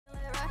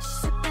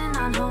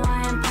on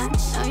Hawaiian punch.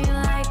 Know you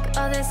like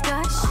all this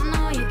gush. Oh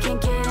no, you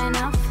can't get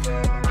enough.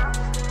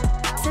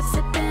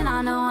 Sipping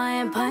on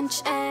Hawaiian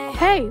punch. Ay.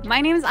 Hey, my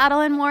name is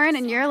Adeline Warren,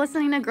 and you're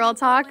listening to Girl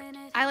Talk.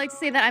 I like to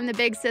say that I'm the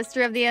big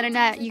sister of the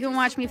internet. You can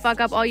watch me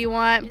fuck up all you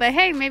want, but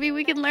hey, maybe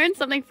we can learn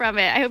something from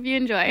it. I hope you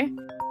enjoy.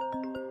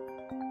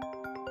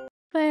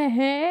 But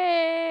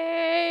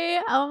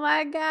hey, oh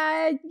my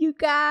God, you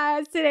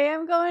guys, today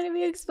I'm going to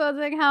be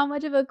exposing how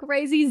much of a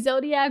crazy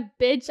Zodiac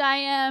bitch I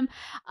am.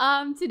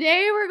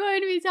 Today we're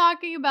going to be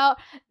talking about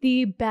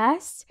the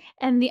best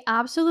and the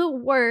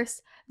absolute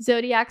worst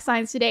Zodiac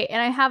signs today. And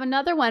I have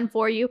another one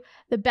for you,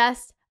 the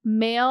best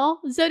male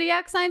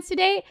Zodiac signs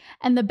today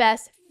and the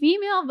best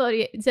female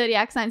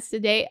Zodiac signs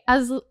today,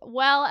 as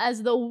well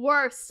as the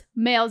worst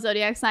male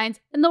Zodiac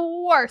signs and the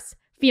worst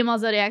female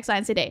Zodiac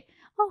signs today.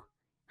 Oh,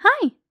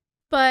 hi.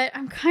 But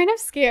I'm kind of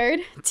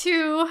scared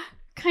to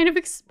kind of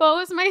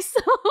expose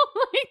myself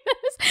like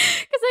this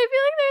because I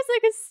feel like there's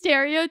like a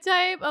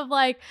stereotype of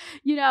like,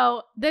 you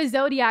know, the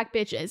Zodiac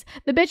bitches.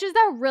 The bitches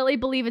that really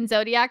believe in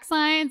Zodiac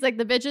signs, like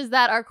the bitches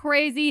that are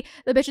crazy,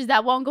 the bitches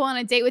that won't go on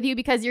a date with you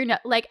because you're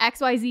like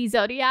XYZ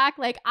Zodiac.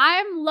 Like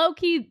I'm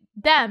low-key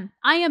them.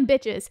 I am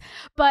bitches.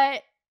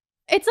 But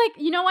it's like,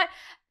 you know what?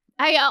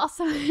 I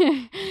also,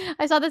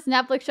 I saw this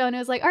Netflix show and it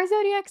was like, are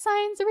Zodiac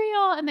signs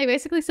real? And they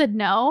basically said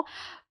no.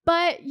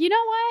 But you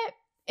know what?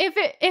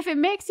 If it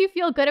makes you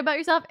feel good about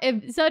yourself,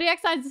 if Zodiac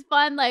signs is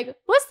fun, like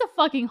what's the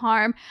fucking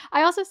harm?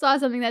 I also saw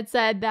something that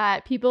said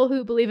that people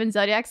who believe in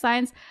Zodiac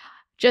signs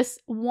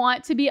just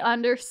want to be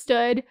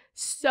understood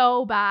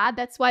so bad.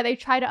 That's why they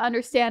try to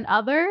understand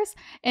others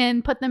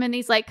and put them in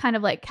these like kind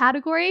of like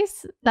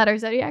categories that are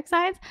Zodiac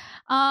signs.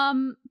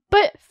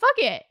 But fuck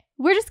it.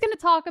 We're just going to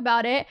talk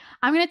about it.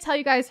 I'm going to tell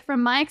you guys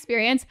from my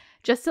experience,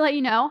 just to let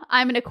you know,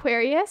 I'm an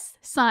Aquarius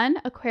sun,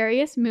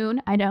 Aquarius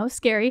moon, I know,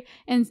 scary,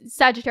 and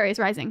Sagittarius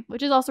rising,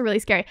 which is also really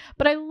scary.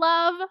 But I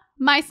love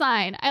my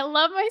sign. I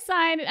love my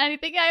sign, and I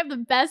think I have the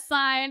best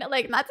sign.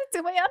 Like, not to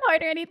toot my own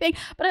horn or anything,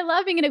 but I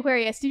love being an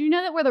Aquarius. Did you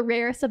know that we're the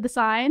rarest of the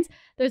signs?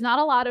 There's not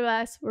a lot of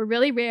us. We're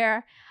really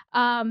rare.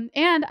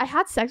 And I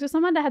had sex with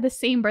someone that had the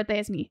same birthday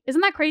as me.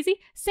 Isn't that crazy?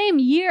 Same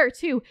year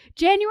too.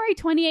 January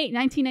 28,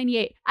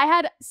 1998. I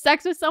had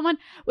sex with someone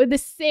with the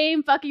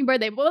same fucking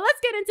birthday. Well, let's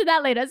get into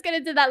that later.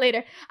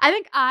 I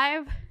think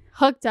I've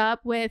hooked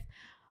up with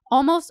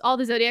almost all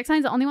the Zodiac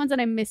signs. The only ones that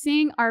I'm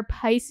missing are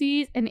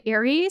Pisces and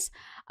Aries.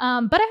 But I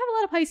have a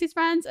lot of Pisces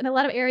friends and a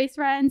lot of Aries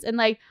friends and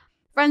like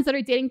friends that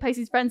are dating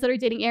Pisces, friends that are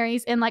dating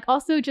Aries, and like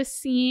also just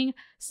seeing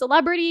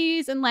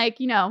celebrities and like,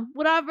 you know,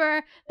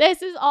 whatever.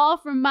 This is all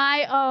from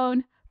my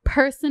own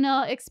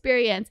personal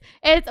experience.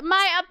 It's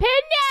my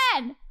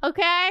opinion,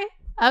 okay?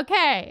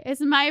 Okay,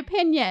 it's my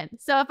opinion.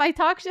 So if I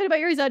talk shit about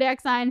your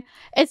Zodiac sign,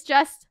 it's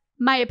just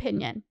my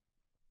opinion.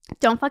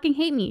 Don't fucking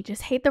hate me.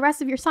 Just hate the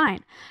rest of your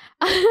sign.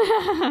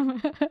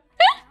 And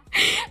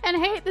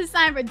hate the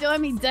sign for doing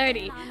me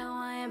dirty.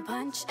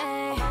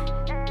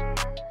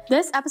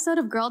 This episode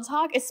of Girl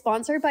Talk is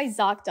sponsored by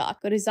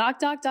ZocDoc. Go to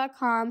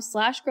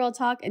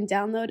ZocDoc.com/girltalk and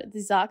download the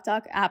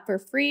ZocDoc app for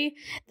free.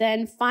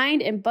 Then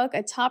find and book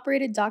a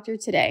top-rated doctor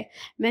today.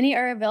 Many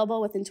are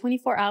available within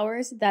 24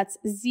 hours. That's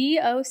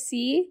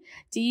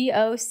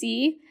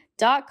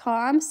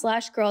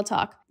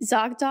ZocDoc.com/girltalk.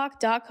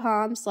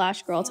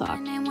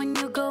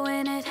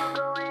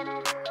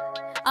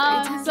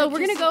 ZocDoc.com/girltalk. So we're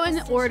going to go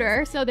in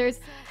order. So there's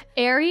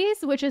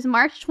Aries, which is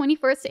March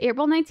 21st to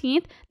April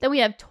 19th. Then we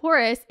have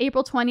Taurus,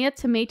 April 20th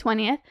to May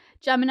 20th.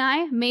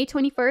 Gemini, May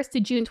 21st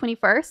to June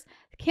 21st.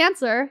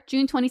 Cancer,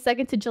 June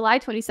 22nd to July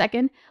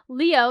 22nd.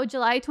 Leo,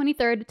 July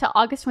 23rd to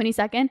August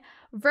 22nd.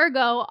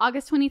 Virgo,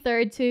 August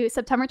 23rd to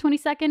September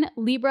 22nd.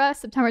 Libra,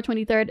 September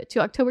 23rd to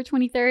October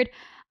 23rd.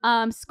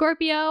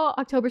 Scorpio,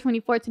 October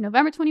 24th to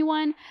November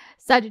 21.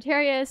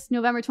 Sagittarius,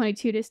 November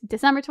 22 to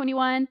December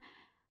 21.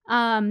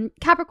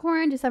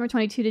 Capricorn, December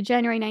 22 to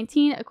January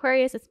 19.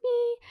 Aquarius, it's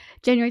me,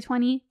 January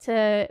 20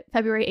 to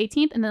February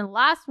 18th. And then the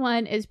last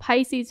one is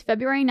Pisces,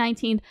 February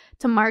 19th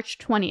to March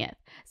 20th.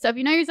 So if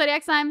you know your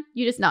Zodiac sign,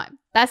 you just know it.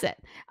 That's it.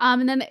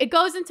 And then it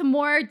goes into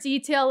more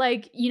detail,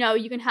 like, you know,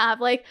 you can have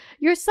like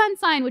your sun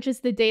sign, which is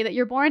the day that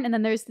you're born. And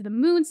then there's the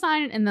moon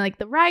sign and like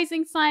the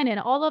rising sign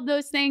and all of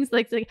those things.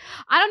 Like I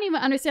don't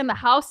even understand the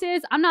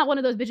houses. I'm not one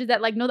of those bitches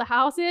that like know the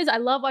houses. I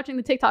love watching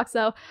the TikToks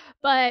though,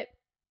 but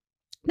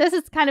this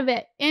is kind of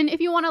it. And if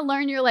you want to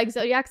learn your like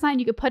Zodiac sign,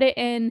 you could put it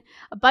in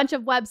a bunch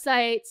of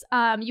websites.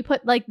 You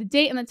put like the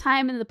date and the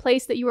time and the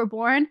place that you were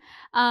born.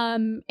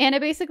 And it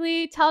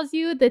basically tells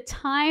you the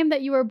time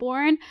that you were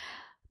born,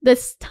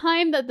 this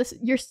time that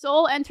your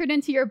soul entered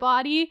into your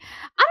body.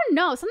 I don't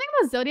know, something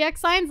about Zodiac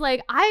signs,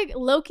 like I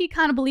low-key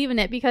kind of believe in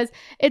it because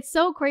it's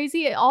so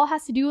crazy. It all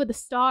has to do with the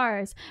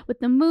stars, with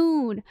the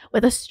moon,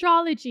 with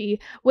astrology,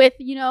 with,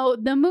 you know,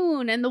 the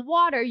moon and the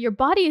water. Your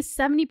body is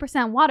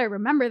 70% water,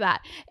 remember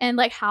that. And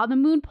like how the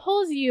moon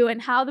pulls you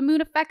and how the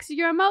moon affects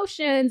your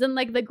emotions and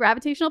like the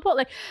gravitational pull.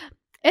 Like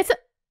it's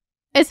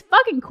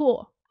fucking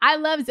cool. I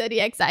love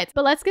Zodiac signs,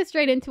 but let's get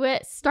straight into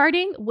it,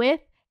 starting with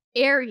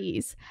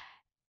Aries.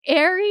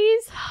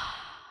 Aries,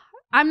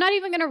 I'm not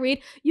even going to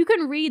read. You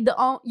can read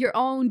your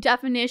own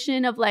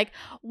definition of like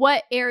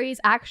what Aries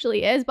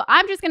actually is, but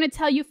I'm just going to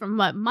tell you from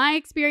what my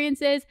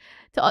experience is.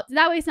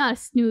 That way it's not a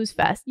snooze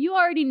fest. You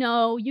already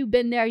know, you've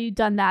been there, you've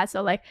done that.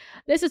 So like,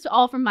 this is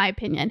all from my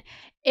opinion.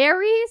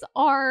 Aries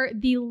are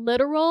the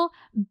literal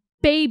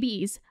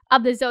babies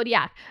of the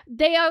zodiac.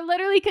 They are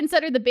literally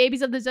considered the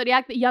babies of the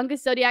zodiac, the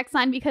youngest zodiac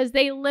sign, because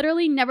they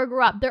literally never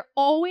grew up. They're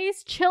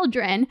always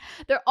children.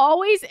 They're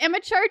always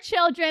immature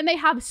children. They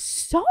have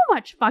so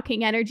much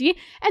fucking energy,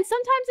 and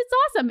sometimes it's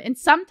awesome and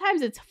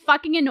sometimes it's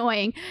fucking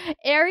annoying.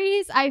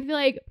 Aries, I feel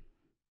like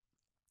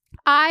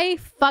I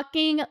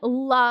fucking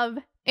love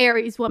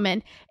Aries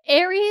women.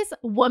 Aries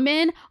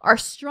women are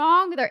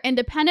strong. They're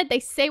independent.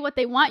 They say what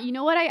they want. You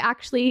know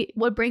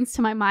what brings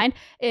to my mind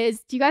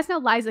is, do you guys know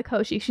Liza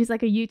Koshy? She's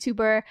like a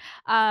YouTuber.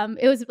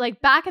 It was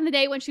like back in the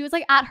day when she was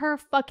like at her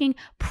fucking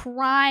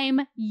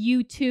prime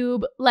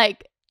YouTube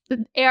like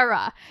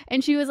era,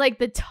 and she was like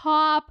the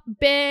top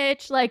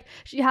bitch. Like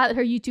she had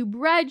her YouTube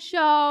Red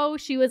show.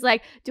 She was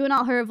like doing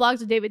all her vlogs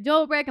with David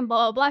Dobrik and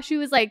blah blah blah. She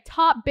was like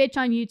top bitch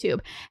on YouTube.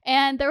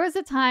 And there was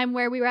a time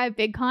where we were at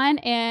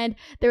VidCon and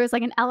there was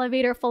like an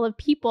elevator full of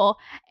people,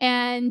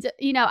 and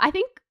you know,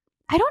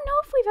 I don't know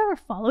if we've ever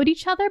followed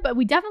each other, but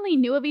we definitely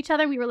knew of each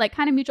other. We were like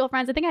kind of mutual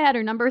friends. I think I had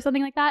her number or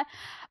something like that,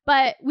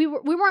 but we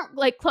weren't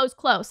like close.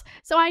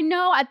 So I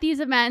know at these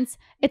events,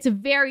 it's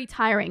very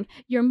tiring.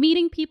 You're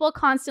meeting people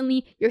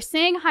constantly. You're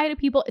saying hi to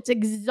people. It's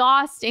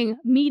exhausting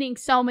meeting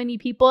so many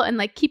people and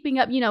like keeping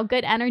up, you know,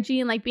 good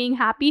energy and like being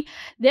happy.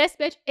 This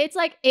bitch, it's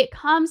like it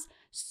comes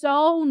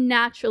so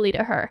naturally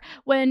to her.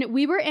 When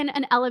we were in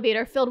an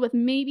elevator filled with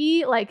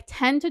maybe like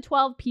 10 to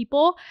 12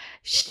 people,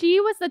 she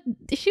was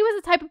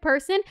the type of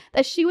person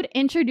that she would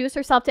introduce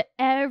herself to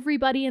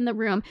everybody in the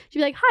room. She'd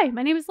be like, "Hi,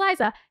 my name is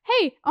Liza.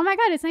 Hey, oh my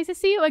God, it's nice to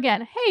see you again.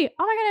 Hey,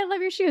 oh my God, I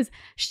love your shoes."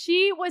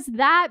 She was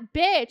that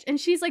bitch. And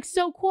she's like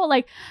so cool.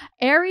 Like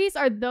Aries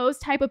are those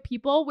type of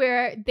people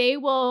where they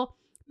will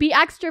be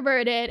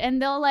extroverted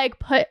and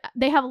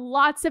they have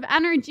lots of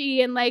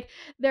energy and like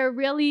they're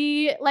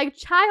really like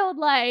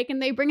childlike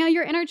and they bring out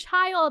your inner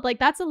child. Like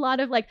that's a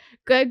lot of like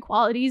good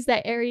qualities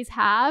that Aries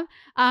have.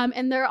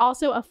 And they're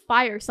also a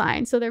fire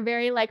sign. So they're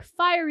very like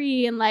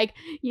fiery and like,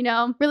 you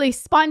know, really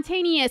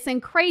spontaneous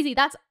and crazy.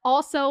 That's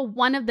also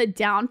one of the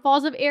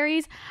downfalls of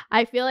Aries.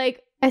 I feel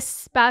like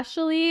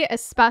especially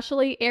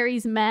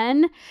Aries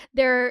men,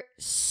 they're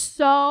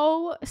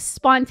so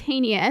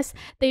spontaneous.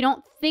 They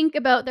don't think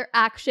about their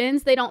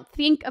actions. They don't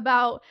think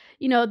about,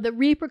 you know, the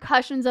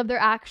repercussions of their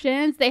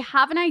actions. They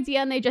have an idea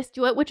and they just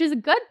do it, which is a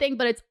good thing,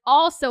 but it's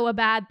also a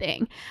bad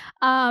thing.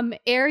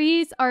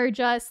 Aries are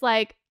just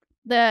like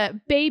the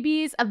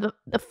babies of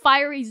the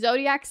fiery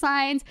zodiac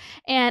signs,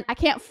 and I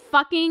can't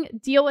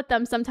fucking deal with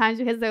them sometimes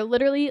because they're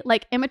literally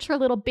like immature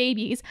little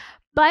babies.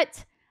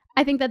 But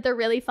I think that they're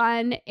really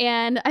fun,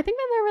 and I think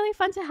that they're really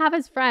fun to have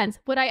as friends.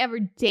 Would I ever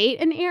date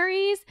an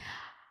Aries?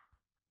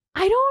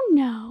 I don't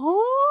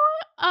know.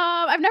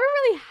 I've never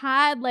really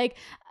had like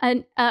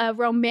a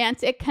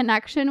romantic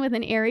connection with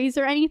an Aries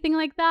or anything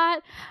like that.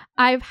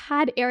 I've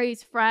had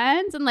Aries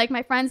friends, and like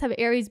my friends have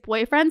Aries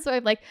boyfriends, so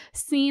I've like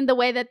seen the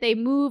way that they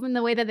move and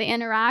the way that they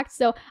interact.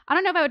 So I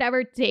don't know if I would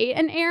ever date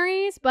an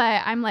Aries,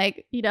 but I'm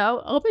like, you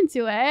know, open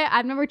to it.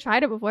 I've never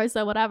tried it before,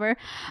 so whatever.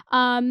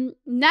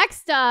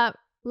 Next up,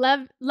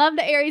 love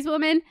the Aries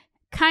woman.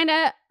 Kind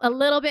of a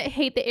little bit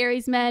hate the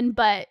Aries men,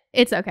 but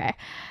it's okay.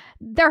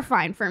 They're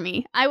fine for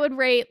me. I would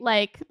rate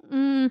like,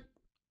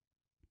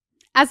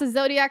 as a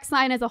zodiac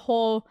sign as a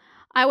whole,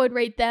 I would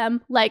rate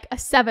them like a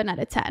 7 out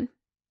of 10.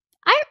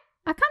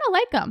 I kind of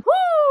like them.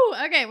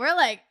 Woo! Okay, we're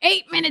like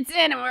 8 minutes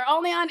in and we're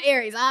only on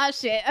Aries. Ah,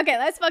 shit. Okay,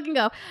 let's fucking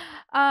go.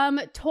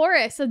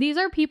 Taurus. So these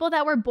are people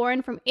that were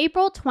born from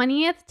April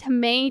 20th to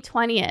May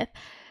 20th.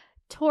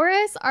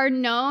 Taurus are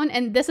known,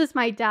 and this is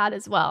my dad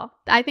as well.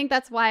 I think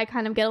that's why I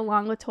kind of get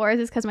along with Taurus,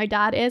 is because my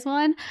dad is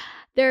one.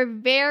 They're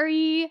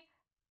very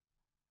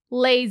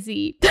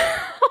lazy.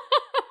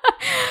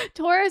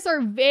 Taurus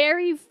are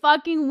very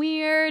fucking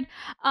weird.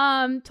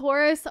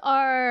 Taurus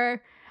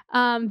are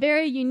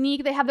very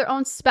unique. They have their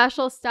own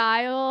special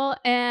style,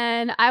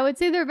 and I would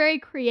say they're very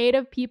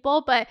creative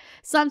people, but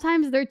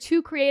sometimes they're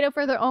too creative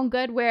for their own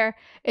good, where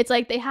it's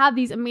like they have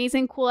these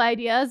amazing cool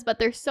ideas, but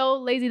they're so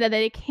lazy that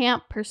they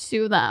can't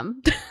pursue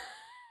them. I'm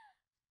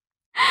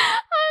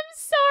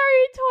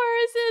sorry,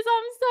 Tauruses.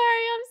 I'm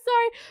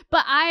sorry.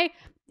 But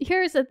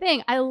here's the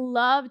thing. I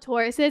love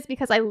Tauruses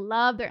because I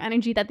love their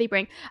energy that they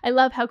bring. I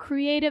love how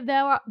creative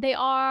they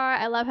are.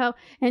 I love how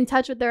in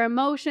touch with their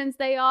emotions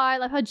they are. I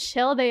love how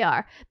chill they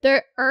are.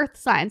 They're earth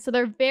signs, so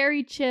they're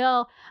very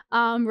chill,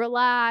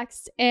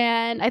 relaxed.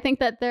 And I think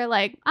that they're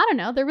like, I don't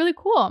know, they're really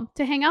cool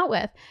to hang out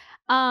with.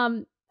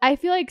 I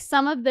feel like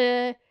some of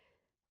the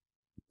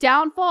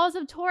downfalls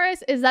of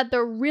Taurus is that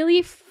they're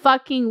really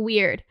fucking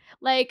weird.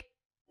 Like,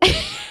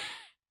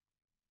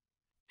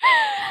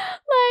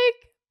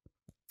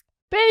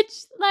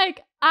 bitch,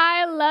 like,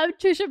 I love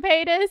Trisha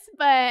Paytas,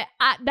 but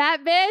that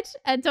bitch,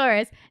 a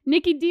Taurus.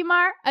 Nikki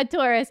DeMar, a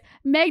Taurus.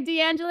 Meg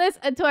DeAngelis,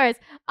 a Taurus.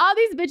 All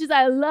these bitches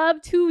I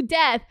love to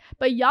death,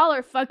 but y'all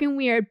are fucking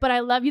weird, but I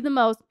love you the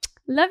most.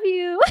 Love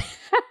you.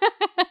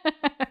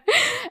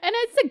 And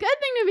it's a good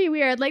thing to be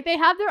weird. Like, they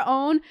have their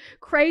own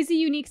crazy,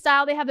 unique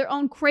style. They have their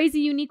own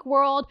crazy, unique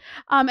world.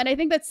 And I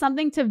think that's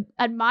something to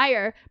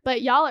admire,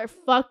 but y'all are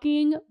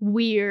fucking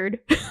weird.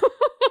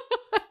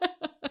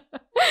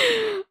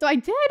 So I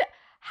did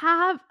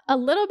have a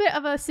little bit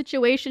of a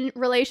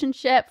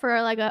relationship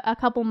for like a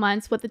couple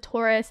months with the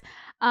Taurus.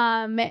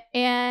 And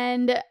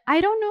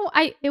I don't know,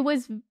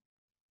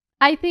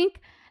 I think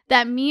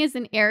that me as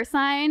an air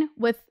sign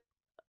with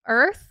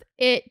Earth,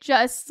 it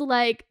just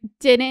like it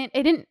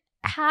didn't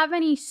have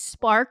any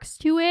sparks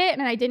to it,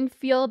 and I didn't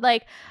feel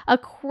like a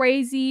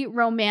crazy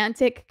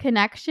romantic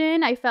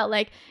connection. I felt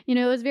like, you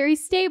know, it was very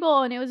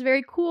stable and it was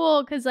very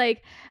cool because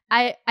like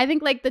I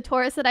think like the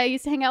Taurus that I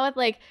used to hang out with,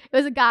 like it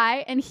was a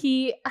guy and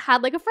he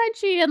had like a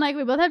Frenchie and like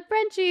we both had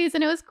Frenchies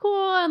and it was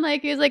cool and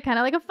like he was like kind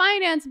of like a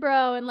finance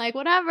bro and like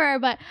whatever,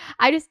 but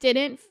I just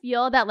didn't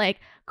feel that like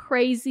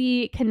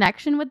crazy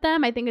connection with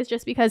them. I think it's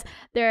just because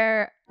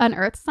they're an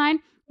Earth sign.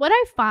 What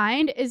I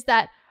find is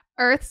that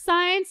Earth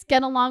signs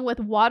get along with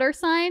water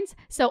signs.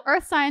 So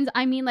Earth signs,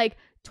 I mean like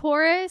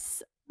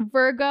Taurus,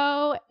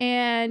 Virgo,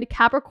 and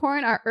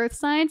Capricorn are Earth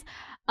signs.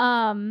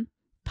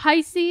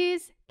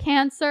 Pisces,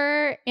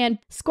 Cancer, and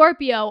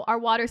Scorpio are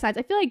water signs.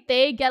 I feel like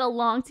they get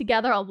along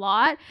together a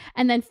lot,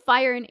 and then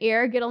fire and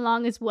air get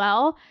along as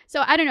well.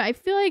 So I don't know. I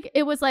feel like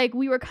it was like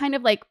we were kind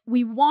of like,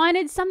 we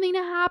wanted something to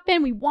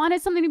happen. We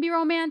wanted something to be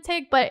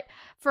romantic. But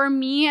for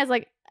me as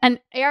like an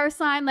air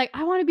sign, like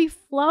I want to be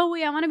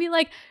flowy. I want to be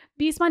like,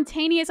 be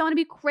spontaneous. I want to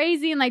be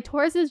crazy. And like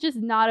Taurus is just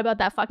not about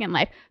that fucking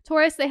life.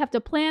 Taurus, they have to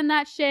plan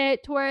that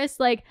shit. Taurus,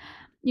 like,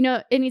 you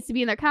know, it needs to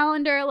be in their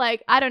calendar.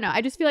 Like, I don't know.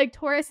 I just feel like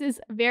Taurus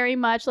is very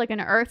much like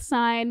an Earth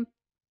sign.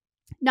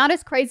 Not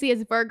as crazy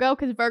as Virgo,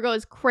 because Virgo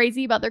is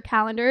crazy about their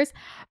calendars.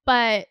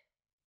 But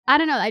I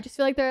don't know. I just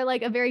feel like they're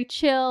like a very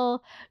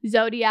chill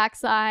zodiac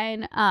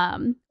sign.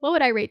 What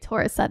would I rate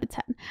Taurus out of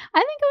 10? I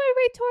think I would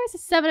rate Taurus a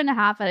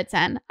 7.5 out of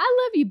 10. I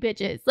love you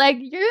bitches. Like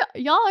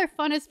y'all are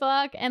fun as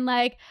fuck. And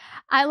like,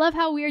 I love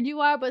how weird you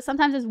are, but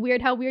sometimes it's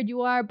weird how weird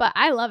you are, but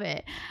I love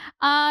it.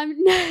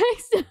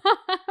 Next up,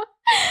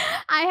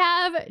 I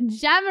have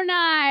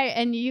Gemini,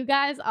 and you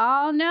guys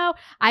all know,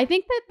 I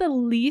think that the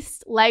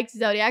least liked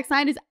zodiac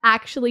sign is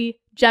actually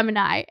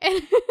Gemini.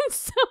 And it's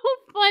so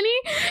funny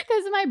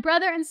because my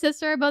brother and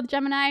sister are both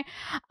Gemini.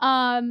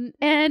 And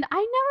I never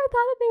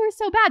thought that they were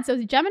so bad. So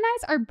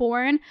Geminis are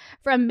born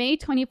from May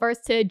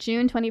 21st to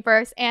June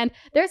 21st, and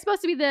they're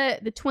supposed to be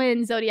the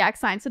twin zodiac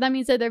sign. So that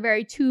means that they're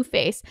very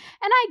two-faced.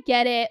 And I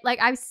get it. Like,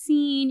 I've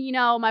seen, you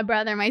know, my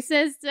brother and my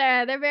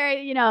sister, they're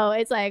very, you know,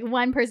 it's like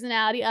one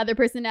personality, other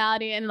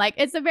personality, and like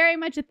it's a very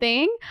much a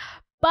thing.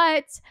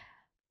 But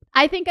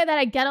I think that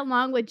I get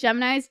along with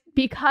Geminis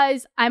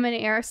because I'm an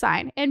air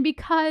sign and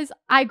because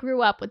I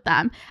grew up with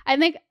them. I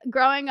think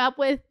growing up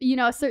with, you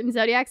know, a certain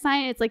zodiac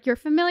sign, it's like you're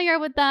familiar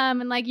with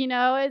them and like, you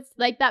know, it's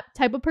like that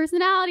type of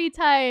personality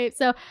type.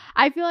 So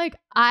I feel like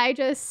I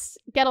just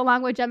get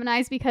along with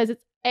Geminis because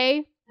it's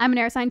A, I'm an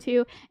air sign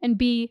too, and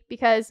B,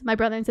 because my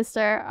brother and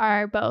sister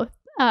are both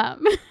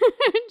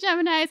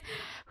Geminis.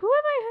 Who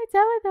have I hooked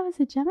up with that was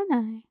a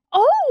Gemini?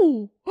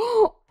 Oh,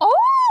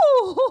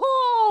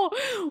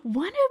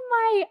 one of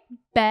my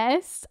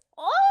best.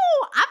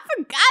 Oh, I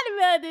forgot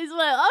about this one.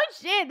 Oh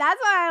shit, that's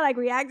why I like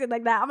reacted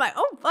like that. I'm like,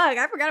 oh fuck,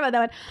 I forgot about that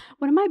one.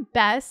 One of my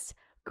best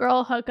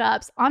girl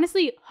hookups,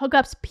 honestly,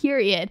 hookups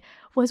period,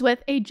 was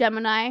with a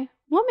Gemini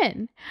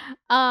woman.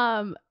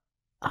 Oh,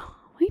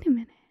 wait a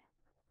minute.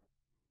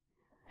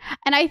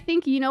 And I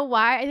think, you know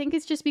why? I think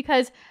it's just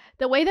because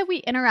the way that we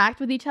interact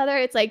with each other,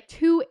 it's like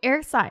two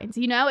air signs,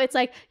 you know? It's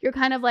like you're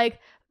kind of like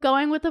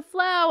going with the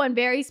flow and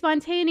very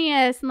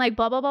spontaneous and like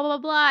blah, blah, blah, blah,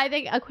 blah. I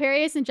think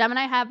Aquarius and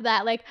Gemini have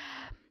that like,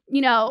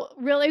 you know,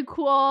 really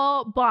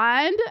cool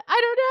bond.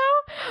 I don't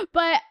know.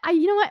 But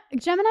you know what?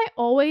 Gemini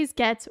always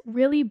gets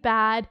really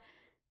bad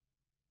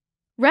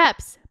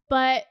reps,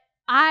 but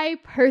I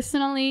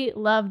personally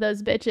love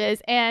those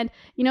bitches. And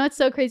you know, it's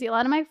so crazy. A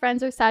lot of my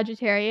friends are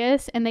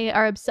Sagittarius and they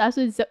are obsessed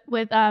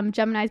with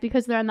Geminis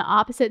because they're on the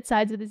opposite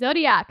sides of the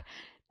zodiac.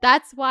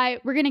 That's why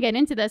we're going to get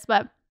into this,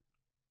 but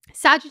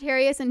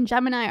Sagittarius and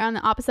Gemini are on the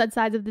opposite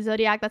sides of the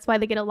zodiac. That's why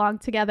they get along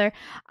together.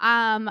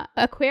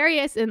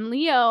 Aquarius and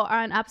Leo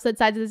are on opposite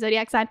sides of the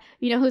zodiac sign.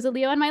 You know who's a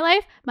Leo in my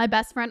life? My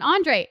best friend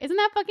Andre. Isn't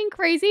that fucking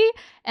crazy?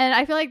 And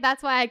I feel like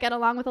that's why I get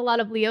along with a lot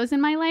of Leos in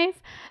my life.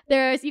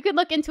 You could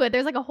look into it.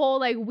 There's like a whole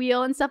like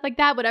wheel and stuff like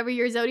that. Whatever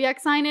your zodiac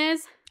sign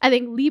is. I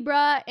think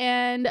Libra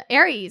and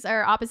Aries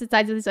are opposite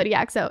sides of the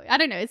zodiac. So I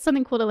don't know. It's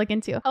something cool to look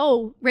into.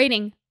 Oh,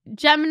 rating.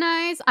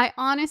 Geminis, I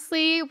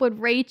honestly would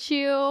rate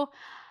you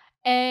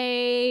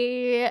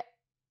can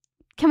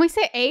we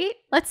say 8?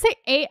 Let's say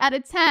 8 out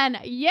of 10.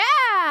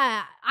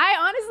 Yeah.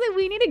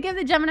 We need to give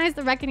the Geminis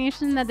the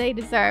recognition that they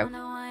deserve.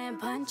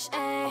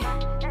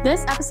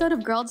 This episode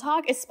of Girl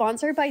Talk is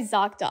sponsored by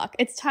ZocDoc.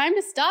 It's time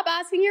to stop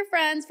asking your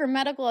friends for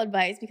medical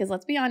advice because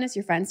let's be honest,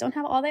 your friends don't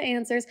have all the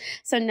answers.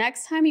 So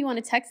next time you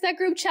want to text that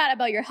group chat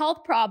about your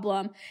health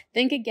problem,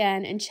 think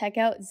again and check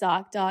out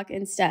ZocDoc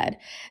instead.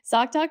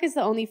 ZocDoc is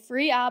the only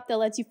free app that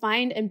lets you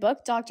find and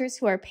book doctors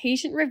who are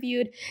patient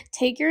reviewed,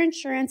 take your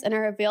insurance, and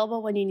are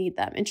available when you need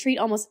them, and treat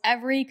almost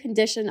every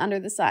condition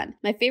under the sun.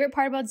 My favorite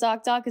part about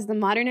ZocDoc is the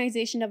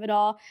modernization of it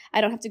all.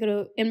 I don't have to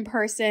go in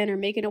person or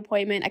make an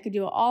appointment. I could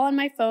do it all on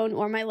my phone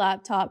or my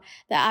laptop.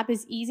 The app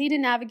is easy to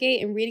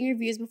navigate, and reading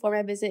reviews before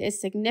my visit is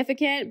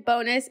significant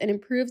bonus and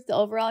improves the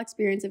overall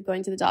experience of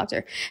going to the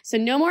doctor. So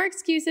no more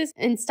excuses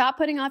and stop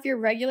putting off your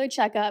regular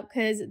checkup,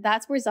 because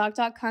that's where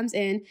ZocDoc comes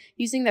in.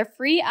 Using their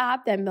free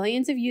app that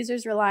millions of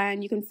users rely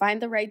on, you can find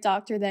the right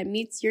doctor that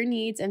meets your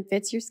needs and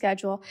fits your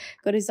schedule.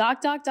 Go to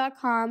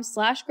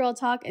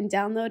ZocDoc.com/girltalk and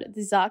download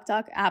the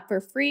ZocDoc app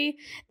for free.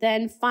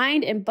 Then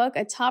find and book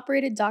a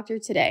top-rated doctor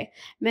today.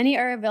 Many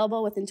are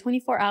available within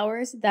 24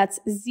 hours. That's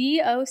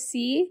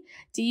ZocDoc.com/girltalk.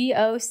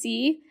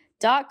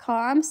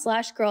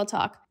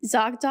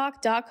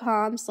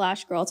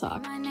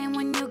 ZocDoc.com/girltalk. My name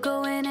when you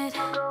go in it.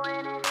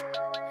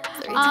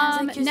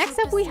 Next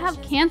up, we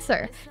have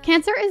Cancer.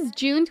 Cancer is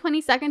June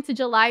 22nd to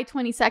July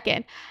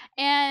 22nd.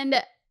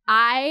 And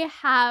I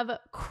have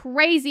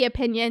crazy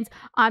opinions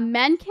on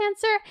men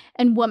Cancer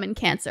and woman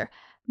Cancer.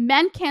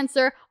 Men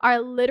Cancer are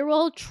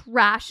literal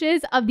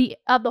trashes of the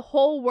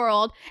whole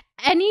world.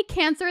 Any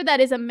Cancer that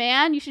is a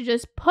man, you should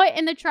just put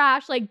in the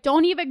trash. Like,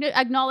 don't even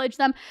acknowledge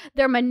them.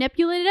 They're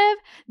manipulative.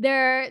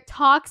 They're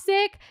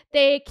toxic.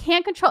 They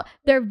can't control.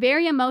 They're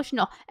very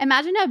emotional.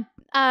 Imagine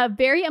a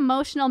very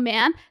emotional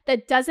man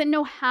that doesn't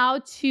know how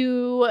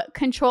to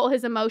control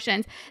his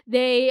emotions.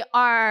 They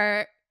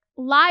are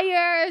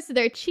liars,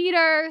 they're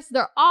cheaters,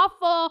 they're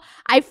awful.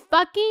 I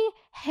fucking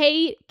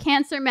hate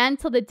Cancer men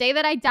till the day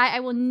that I die. I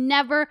will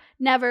never,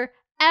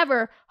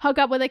 ever hook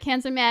up with a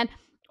Cancer man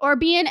or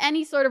be in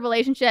any sort of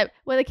relationship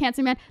with a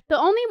Cancer man. The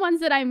only ones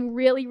that I'm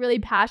really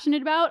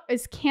passionate about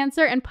is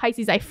Cancer and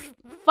Pisces.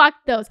 Fuck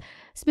those.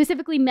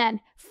 Specifically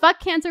men. Fuck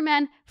Cancer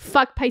men,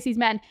 fuck Pisces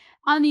men.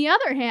 On the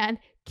other hand,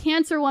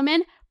 Cancer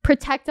women,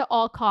 protect at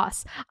all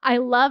costs. I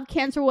love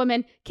Cancer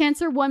women.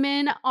 Cancer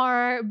women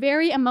are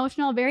very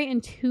emotional, very in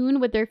tune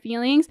with their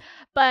feelings,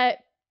 but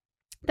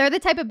they're the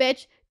type of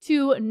bitch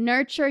to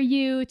nurture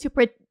you,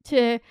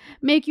 to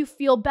make you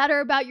feel better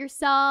about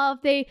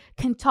yourself. They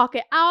can talk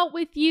it out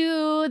with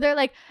you. They're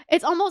like,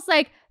 it's almost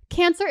like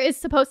Cancer is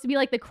supposed to be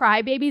like the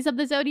crybabies of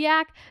the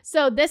Zodiac.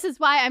 So this is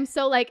why I'm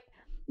so like,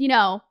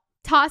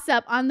 toss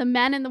up on the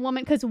men and the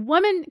women, because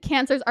women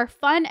Cancers are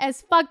fun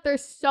as fuck. They're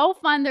so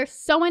fun. They're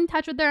so in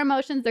touch with their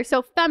emotions. They're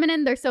so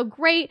feminine. They're so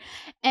great.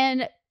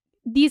 And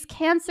these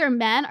Cancer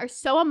men are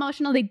so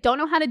emotional. They don't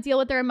know how to deal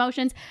with their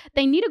emotions.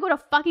 They need to go to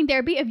fucking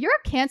therapy. If you're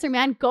a Cancer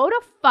man, go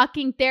to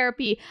fucking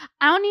therapy.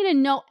 I don't need to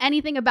know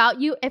anything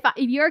about you. If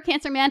you're a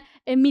Cancer man,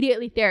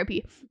 immediately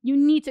therapy. You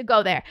need to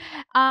go there.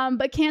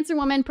 But Cancer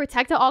woman,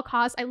 protect at all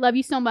costs. I love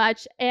you so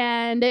much.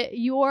 And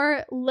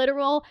you're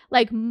literal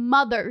like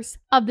mothers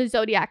of the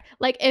Zodiac.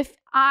 Like, if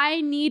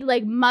I need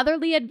like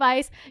motherly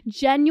advice,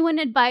 genuine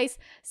advice,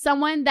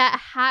 someone that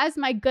has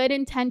my good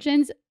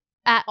intentions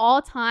at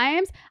all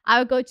times, I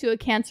would go to a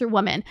Cancer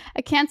woman.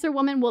 A Cancer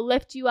woman will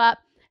lift you up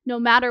no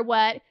matter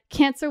what.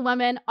 Cancer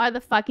women are the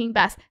fucking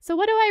best. So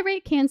what do I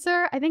rate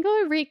Cancer? I think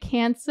I would rate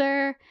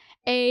Cancer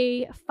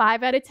a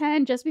 5 out of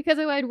 10, just because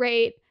I would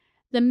rate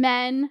the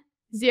men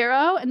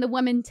 0 and the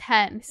women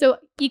 10. So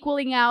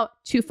equaling out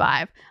to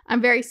 5.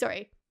 I'm very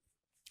sorry,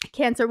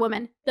 Cancer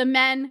woman. The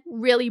men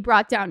really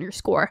brought down your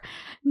score.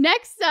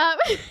 Next up,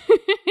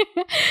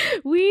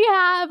 we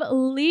have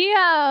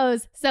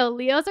Leos. So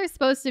Leos are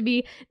supposed to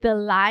be the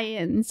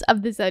lions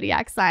of the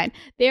Zodiac sign.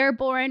 They're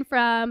born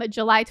from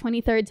July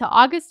 23rd to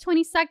August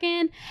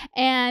 22nd.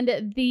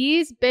 And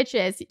these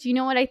bitches, do you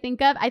know what I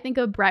think of? I think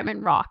of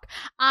Bretman Rock.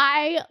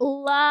 I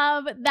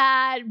love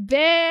that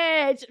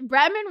bitch.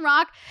 Bretman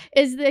Rock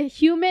is the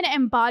human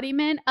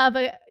embodiment of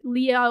a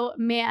Leo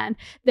man.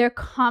 They're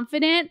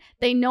confident.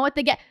 They know what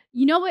they get.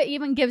 You know what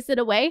even gives it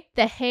away?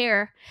 The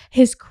hair.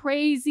 His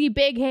crazy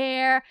big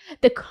hair,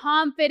 the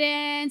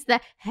confidence, the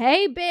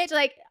hey bitch,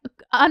 like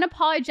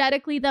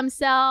unapologetically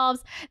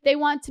themselves. They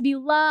want to be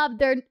loved.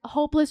 They're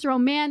hopeless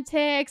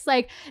romantics.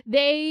 Like,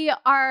 they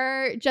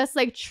are just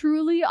like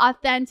truly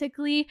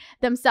authentically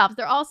themselves.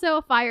 They're also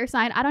a fire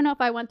sign. I don't know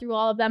if I went through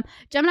all of them.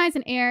 Gemini's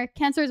an air,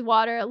 Cancer is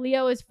water,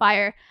 Leo is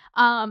fire.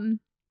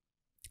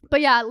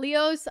 But yeah,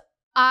 Leos,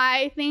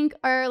 I think,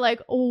 are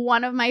like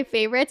one of my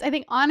favorites. I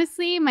think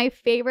honestly my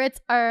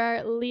favorites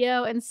are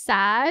Leo and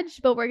Sag,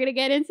 but we're gonna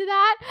get into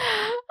that.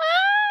 I'm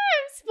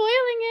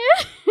spoiling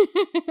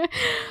it.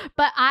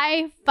 But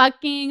I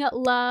fucking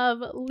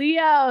love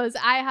Leos.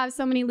 I have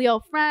so many Leo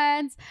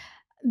friends.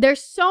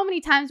 There's so many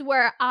times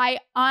where I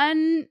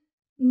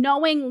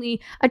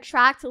unknowingly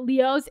attract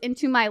Leos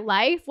into my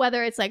life,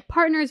 whether it's like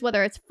partners,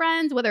 whether it's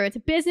friends, whether it's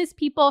business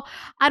people.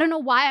 I don't know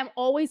why I'm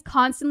always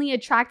constantly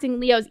attracting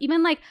Leos.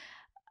 Even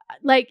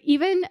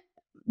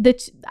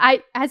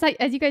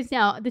as you guys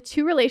know, the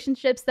 2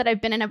 relationships that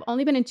I've been in, I've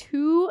only been in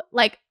 2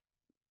 like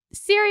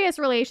serious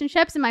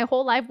relationships in my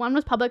whole life. One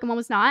was public and one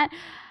was not.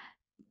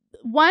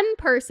 One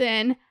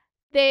person,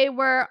 they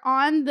were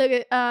on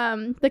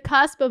the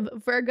cusp of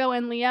Virgo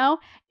and Leo,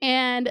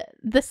 and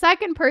the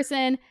second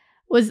person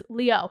was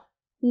Leo.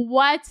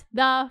 What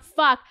the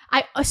fuck?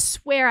 I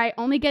swear I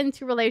only get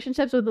into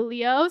relationships with the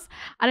Leos.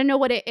 I don't know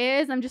what it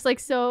is. I'm just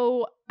like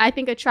so, I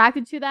think,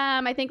 attracted to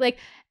them. I think like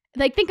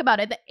think about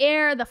it. The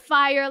air, the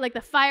fire, like the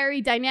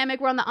fiery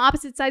dynamic. We're on the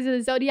opposite sides of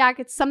the zodiac.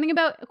 It's something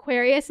about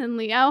Aquarius and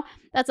Leo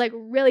that's like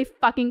really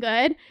fucking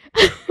good.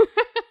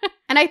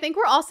 And I think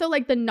we're also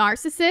like the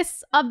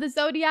narcissists of the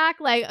zodiac.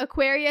 Like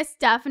Aquarius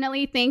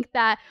definitely think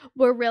that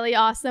we're really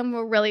awesome.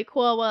 We're really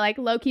cool. We're like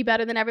low-key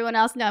better than everyone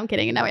else. No, I'm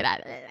kidding. No, we're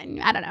not.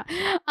 I don't know.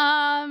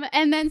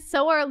 And then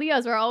so are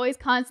Leos. We're always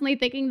constantly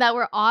thinking that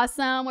we're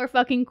awesome. We're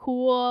fucking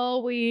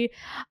cool. We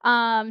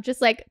just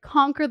like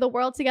conquer the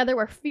world together.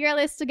 We're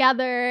fearless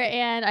together.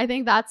 And I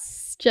think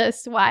that's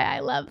just why I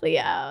love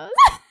Leos.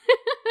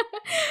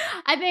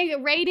 I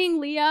think rating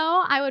Leo,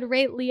 I would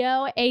rate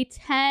Leo a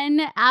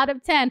 10 out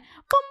of 10.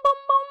 Boom, boom,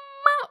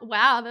 boom.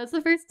 Wow, that's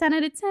the first 10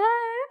 out of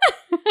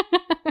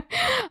 10.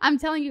 I'm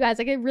telling you guys,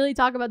 I can really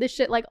talk about this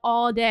shit like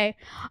all day.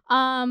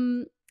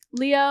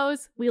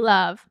 Leos, we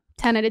love.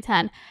 10 out of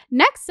 10.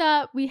 Next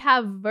up, we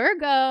have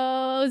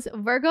Virgos.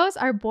 Virgos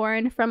are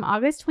born from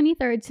August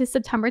 23rd to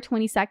September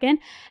 22nd.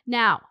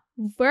 Now,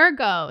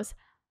 Virgos,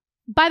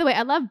 by the way,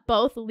 I love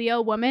both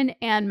Leo women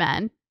and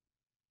men.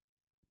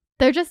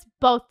 They're just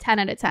both 10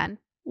 out of 10.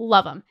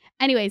 Love them.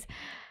 Anyways,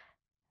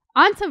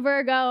 on to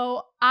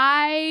Virgo.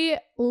 I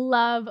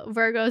love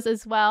Virgos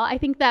as well. I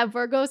think that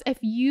Virgos, if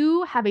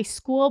you have a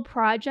school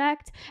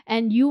project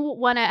and you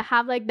want to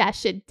have like that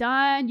shit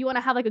done, you want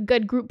to have like a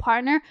good group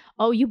partner,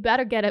 oh, you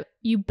better get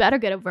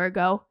a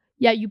Virgo.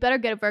 Yeah, you better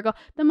get a Virgo.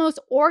 The most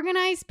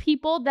organized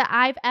people that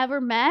I've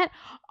ever met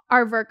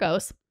are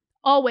Virgos.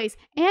 Always.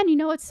 And you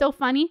know what's so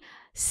funny?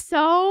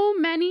 So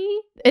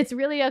many, it's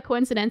really a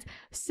coincidence,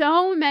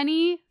 so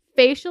many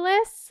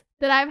facialists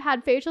that I've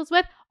had facials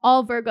with,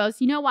 all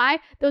Virgos. You know why?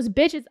 Those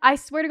bitches, I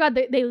swear to God,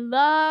 they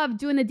love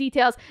doing the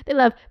details. They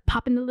love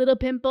popping the little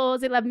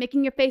pimples. They love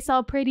making your face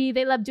all pretty.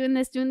 They love doing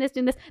this, doing this,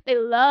 doing this. They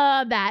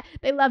love that.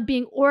 They love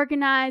being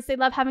organized. They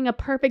love having a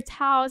perfect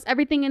house,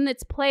 everything in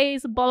its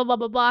place, blah, blah,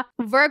 blah, blah,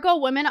 blah. Virgo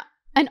women,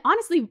 and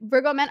honestly,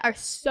 Virgo men are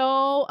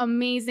so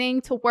amazing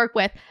to work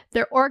with.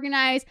 They're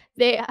organized.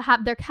 They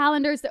have their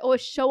calendars. They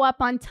always show up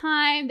on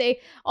time.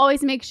 They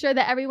always make sure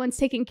that everyone's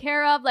taken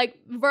care of. Like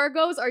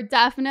Virgos are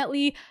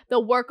definitely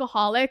the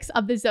workaholics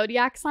of the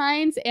zodiac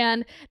signs,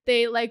 and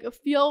they like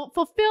feel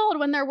fulfilled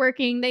when they're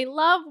working. They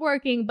love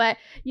working, but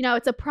you know,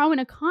 it's a pro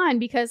and a con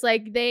because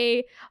like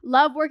they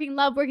love working,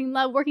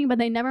 but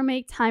they never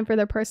make time for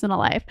their personal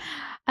life.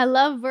 I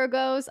love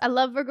Virgos. I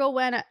love Virgo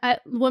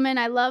women.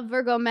 I love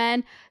Virgo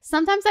men.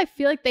 Sometimes I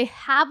feel like they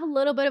have a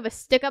little bit of a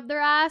stick up their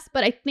ass,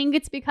 but I think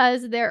it's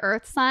because they're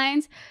earth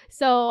signs.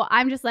 So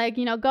I'm just like,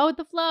 you know, go with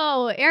the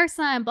flow, air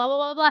sign, blah, blah,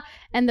 blah, blah.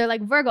 And they're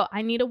like, Virgo,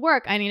 I need to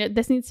work.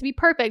 This needs to be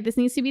perfect. This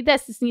needs to be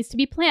this. This needs to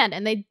be planned.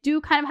 And they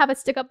do kind of have a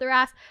stick up their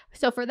ass.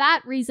 So for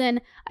that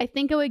reason, I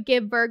think I would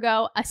give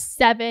Virgo a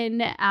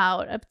 7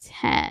 out of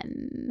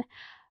 10.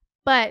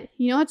 But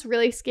you know what's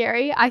really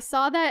scary? I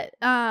saw that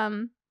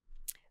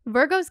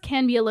Virgos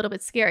can be a little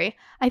bit scary.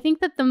 I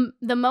think that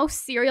the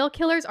most serial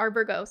killers are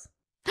Virgos.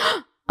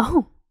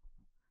 Oh,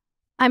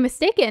 I'm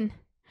mistaken.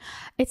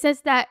 It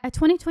says that a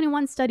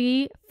 2021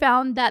 study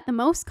found that the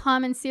most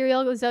common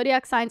serial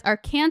zodiac signs are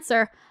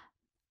Cancer.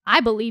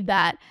 I believe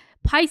that.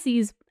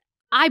 Pisces.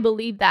 I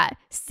believe that.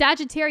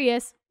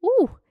 Sagittarius.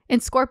 Ooh.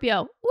 And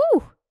Scorpio.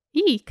 Ooh.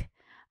 Eek.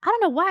 I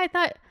don't know why I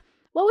thought.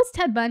 What was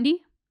Ted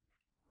Bundy?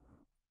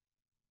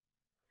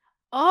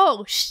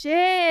 Oh,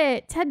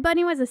 shit. Ted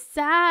Bundy was a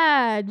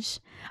Sag.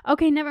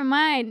 Okay, never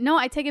mind. No,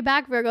 I take it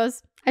back,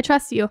 Virgos. I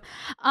trust you.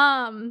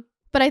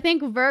 But I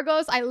think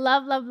Virgos, I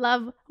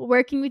love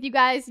working with you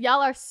guys.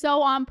 Y'all are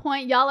so on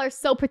point. Y'all are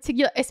so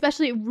particular,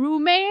 especially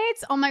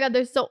roommates. Oh my God,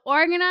 they're so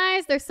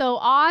organized. They're so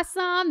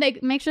awesome. They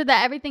make sure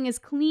that everything is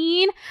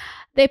clean.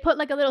 They put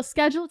like a little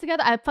schedule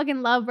together. I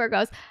fucking love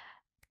Virgos.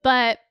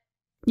 But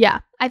yeah,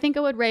 I think I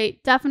would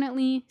rate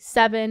definitely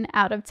 7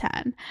 out of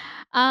 10.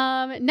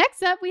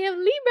 Next up, we have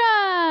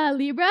Libra.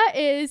 Libra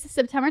is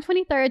September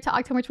 23rd to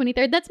October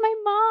 23rd. That's my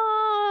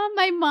mom.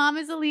 My mom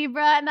is a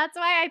Libra. And that's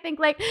why I think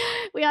like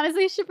we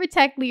honestly should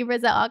protect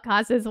Libras at all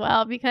costs as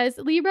well. Because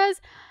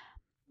Libras,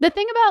 the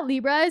thing about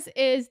Libras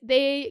is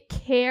they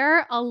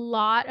care a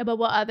lot about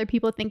what other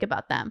people think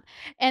about them.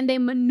 And they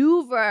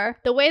maneuver,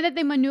 the way that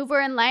they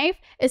maneuver in life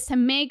is to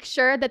make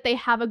sure that they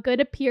have a good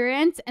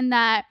appearance and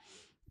that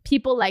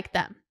people like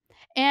them.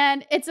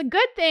 And it's a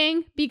good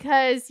thing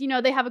because, you know,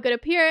 they have a good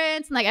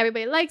appearance and like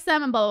everybody likes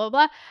them and blah, blah,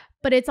 blah.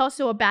 But it's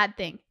also a bad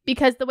thing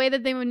because the way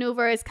that they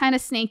maneuver is kind of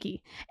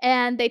snaky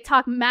and they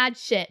talk mad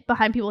shit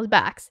behind people's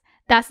backs.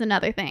 That's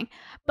another thing.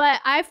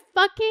 But I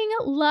fucking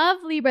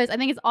love Libras. I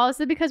think it's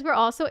also because we're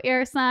also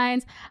air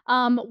signs.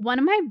 One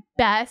of my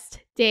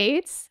best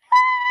dates,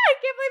 I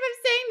can't believe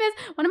I'm saying this.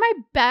 One of my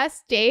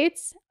best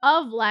dates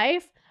of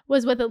life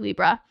was with a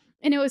Libra.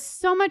 And it was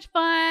so much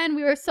fun.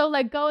 We were so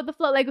like go with the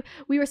flow. Like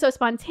we were so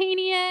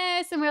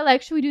spontaneous. And we were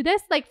like, should we do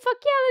this? Like, fuck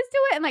yeah, let's do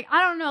it. And like,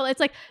 I don't know.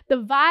 It's like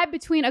the vibe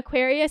between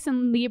Aquarius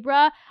and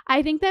Libra.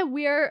 I think that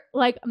we're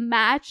like a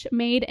match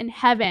made in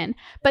heaven.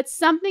 But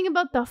something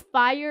about the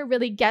fire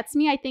really gets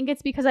me. I think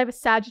it's because I have a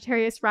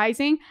Sagittarius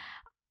rising.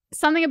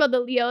 Something about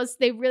the Leos,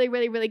 they really,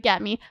 really, really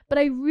get me. But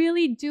I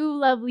really do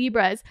love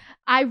Libras.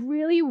 I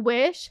really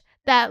wish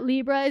that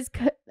Libras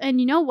could, and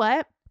you know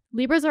what?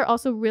 Libras are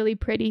also really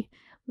pretty.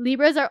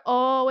 Libras are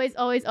always,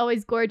 always,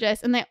 always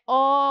gorgeous. And they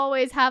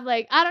always have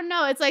like, I don't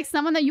know, it's like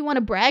someone that you want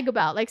to brag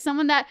about. Like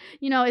someone that,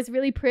 you know, is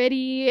really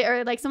pretty,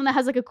 or like someone that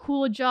has like a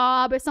cool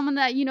job, or someone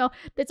that, you know,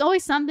 there's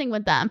always something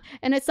with them.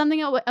 And it's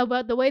something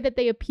about the way that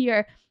they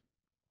appear.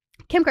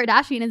 Kim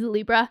Kardashian is a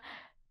Libra.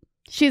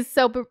 She's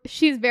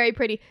very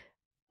pretty.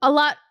 A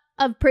lot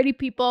of pretty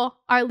people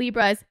are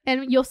Libras,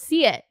 and you'll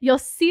see it. You'll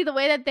see the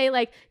way that they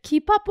like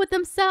keep up with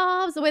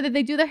themselves, the way that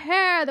they do their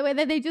hair, the way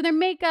that they do their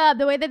makeup,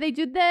 the way that they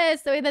do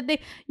this, the way that they,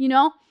 you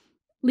know,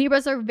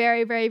 Libras are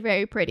very, very,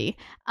 very pretty.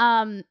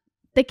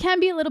 They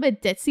can be a little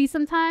bit ditzy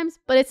sometimes,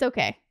 but it's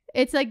okay.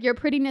 It's like your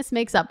prettiness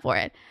makes up for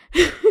it.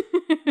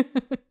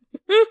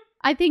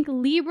 I think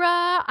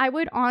Libra, I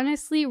would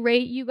honestly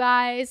rate you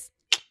guys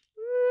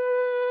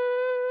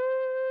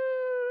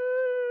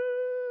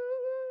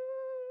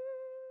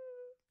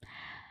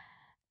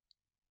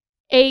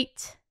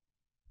 8.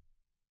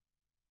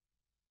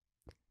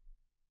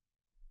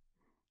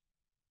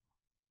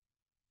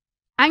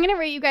 I'm going to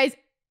rate you guys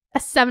a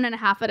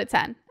 7.5 out of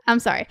 10. I'm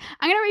sorry.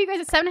 I'm going to rate you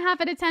guys a 7.5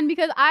 out of 10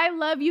 because I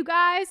love you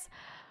guys.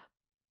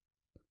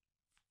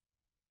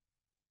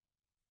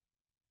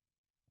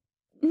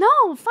 No,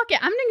 fuck it.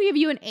 I'm going to give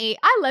you an 8.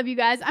 I love you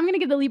guys. I'm going to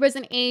give the Libras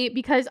an 8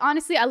 because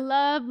honestly, I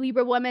love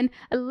Libra women.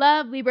 I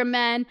love Libra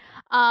men.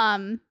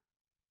 And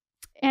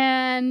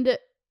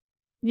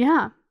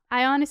yeah.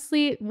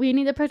 We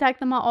need to protect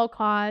them at all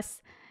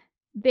costs.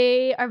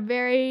 They are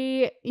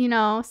very, you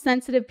know,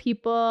 sensitive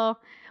people.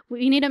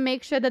 We need to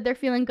make sure that they're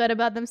feeling good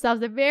about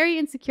themselves. They're very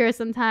insecure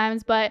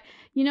sometimes, but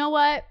you know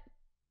what?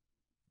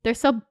 They're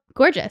so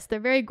gorgeous. They're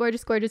very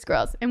gorgeous, gorgeous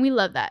girls. And we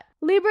love that.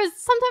 Libras,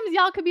 sometimes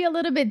y'all could be a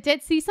little bit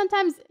ditzy.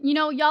 Sometimes, you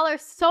know, y'all are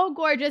so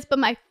gorgeous. But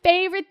my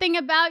favorite thing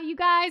about you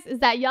guys is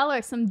that y'all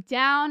are some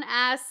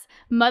down-ass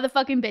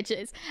motherfucking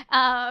bitches.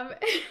 And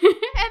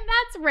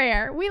that's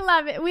rare. We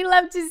love it. We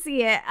love to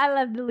see it. I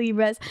love the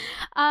Libras.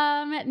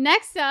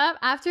 Next up,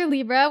 after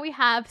Libra, we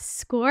have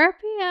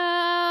Scorpio.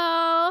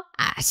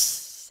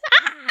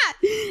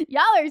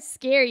 Y'all are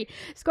scary.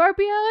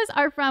 Scorpios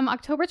are from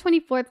October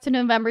 24th to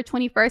November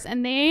 21st,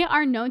 and they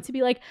are known to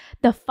be like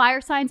the fire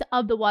signs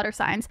of the water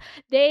signs.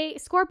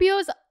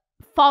 Scorpios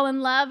fall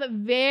in love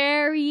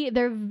they're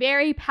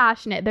very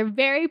passionate. They're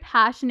very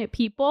passionate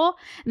people,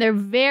 and they're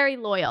very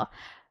loyal.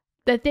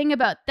 The thing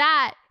about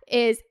that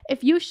is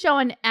if you show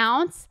an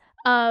ounce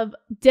of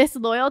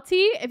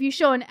disloyalty, if you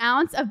show an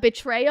ounce of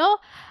betrayal,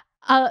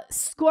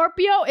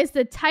 Scorpio is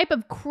the type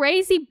of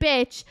crazy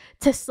bitch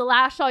to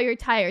slash all your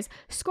tires.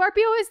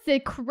 Scorpio is the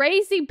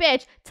crazy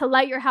bitch to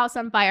light your house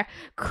on fire.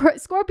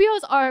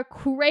 Scorpios are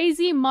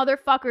crazy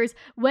motherfuckers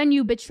when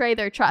you betray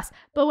their trust.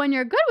 But when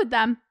you're good with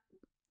them,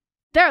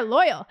 they're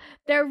loyal.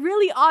 They're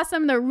really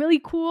awesome. They're really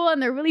cool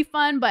and they're really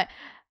fun. But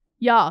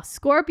y'all,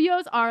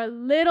 Scorpios are a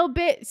little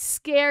bit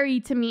scary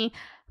to me.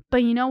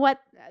 But you know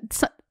what?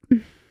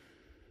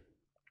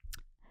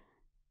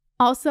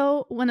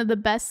 Also, one of the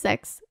best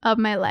sex of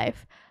my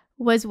life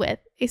was with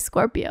a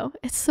Scorpio.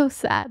 It's so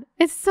sad.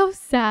 It's so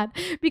sad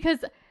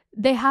because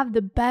they have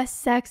the best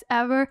sex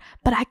ever,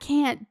 but I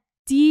can't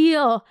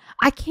deal.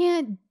 I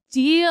can't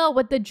deal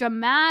with the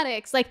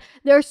dramatics. Like,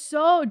 they're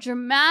so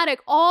dramatic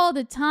all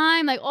the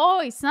time. Like,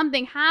 always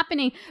something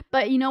happening.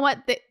 But you know what?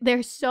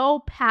 They're so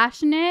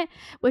passionate,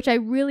 which I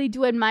really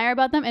do admire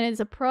about them. And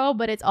it's a pro,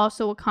 but it's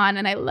also a con.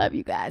 And I love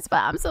you guys. But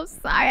I'm so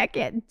sorry. I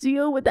can't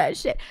deal with that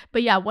shit.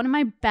 But yeah, one of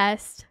my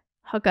best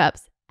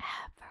hookups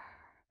ever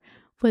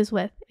was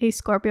with a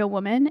Scorpio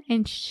woman,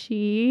 and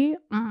she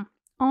oh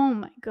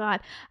my god,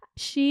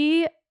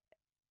 she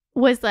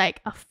was like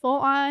a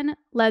full-on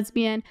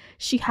lesbian.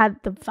 She had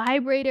the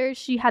vibrators,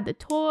 she had the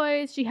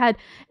toys,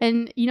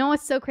 and you know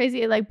what's so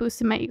crazy, it like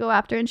boosted my ego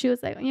after, and she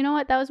was like, you know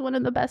what, that was one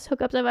of the best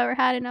hookups I've ever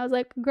had. And I was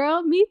like,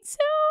 girl, me too.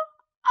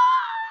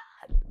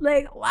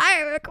 Like, why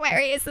are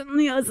Aquarius and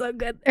Leo so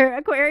good, or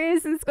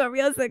Aquarius and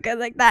Scorpio so good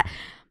like that?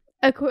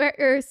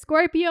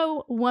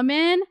 Scorpio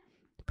woman,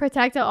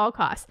 protect at all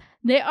costs.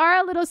 They are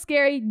a little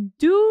scary.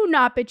 Do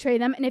not betray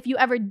them. And if you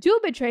ever do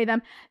betray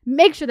them,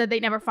 make sure that they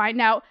never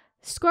find out.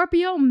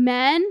 Scorpio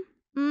men,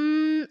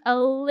 a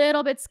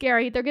little bit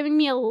scary. They're giving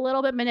me a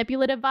little bit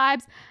manipulative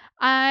vibes.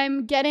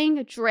 I'm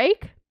getting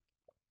Drake.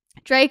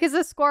 Drake is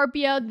a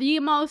Scorpio, the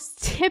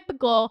most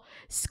typical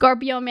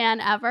Scorpio man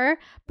ever.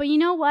 But you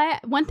know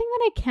what? One thing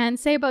that I can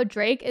say about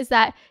Drake is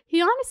that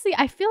he honestly,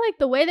 I feel like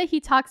the way that he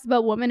talks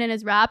about women in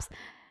his raps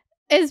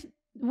is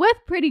with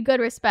pretty good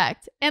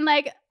respect. And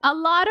like a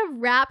lot of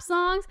rap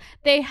songs,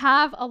 they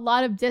have a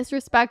lot of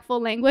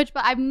disrespectful language,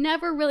 but I've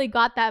never really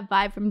got that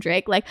vibe from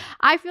Drake. Like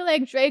I feel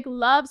like Drake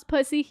loves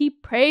pussy, he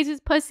praises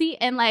pussy,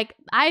 and like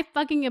I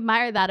fucking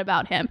admire that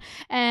about him.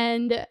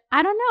 And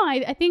I don't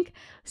know, I think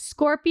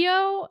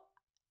Scorpio,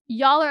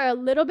 y'all are a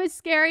little bit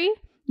scary.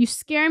 You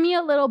scare me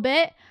a little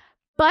bit,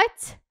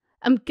 but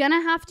I'm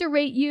gonna have to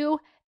rate you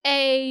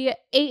a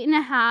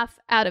 8.5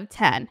 out of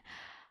 10.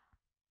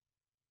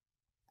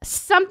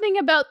 Something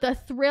about the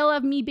thrill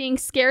of me being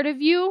scared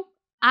of you,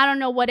 I don't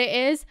know what it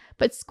is,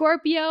 but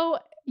Scorpio,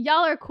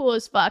 y'all are cool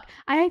as fuck.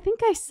 I think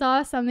I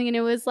saw something and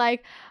it was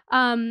like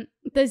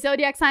the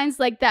zodiac signs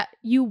like that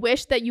you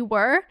wish that you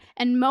were,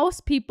 and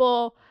most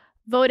people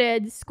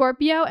voted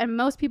Scorpio and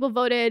most people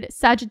voted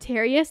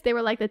Sagittarius. They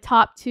were like the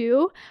top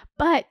two,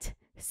 but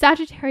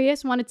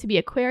Sagittarius wanted to be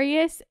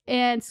Aquarius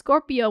and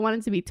Scorpio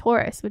wanted to be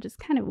Taurus, which is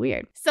kind of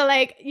weird. So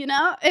like, you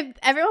know, if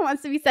everyone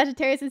wants to be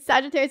Sagittarius and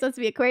Sagittarius wants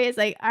to be Aquarius,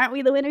 like, aren't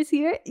we the winners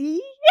here?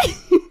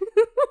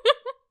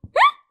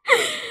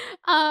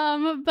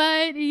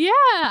 But yeah,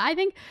 I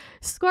think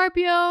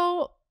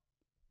Scorpio,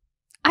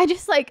 I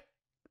just like,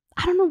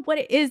 I don't know what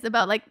it is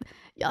about, like,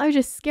 y'all are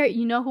just scary.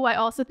 You know who I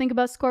also think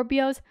about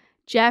Scorpios?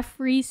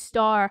 Jeffree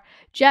Star.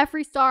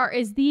 Jeffree Star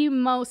is the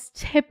most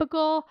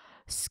typical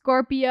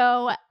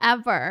Scorpio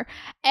ever.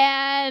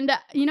 And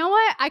you know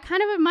what? I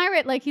kind of admire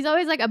it. Like, he's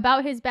always like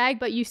about his bag,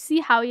 but you see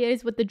how he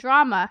is with the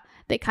drama.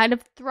 They kind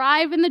of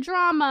thrive in the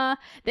drama.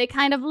 They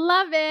kind of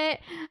love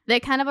it.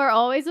 They kind of are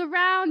always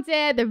around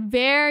it. They're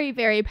very,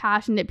 very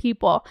passionate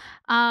people.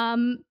 But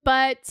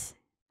I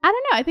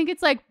don't know. I think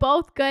it's like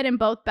both good and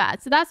both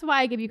bad. So that's why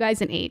I give you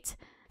guys an 8.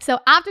 So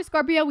after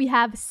Scorpio, we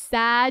have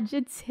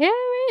Sagittarius.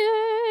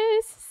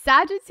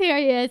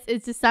 Sagittarius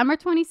is December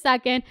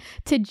 22nd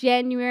to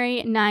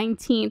January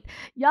 19th.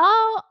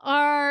 Y'all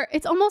are,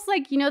 it's almost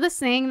like, you know, the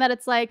saying that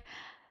it's like,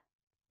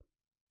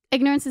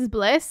 ignorance is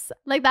bliss.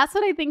 Like, that's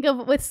what I think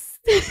of with,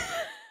 that's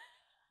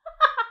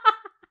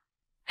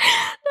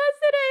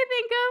what I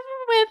think of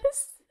with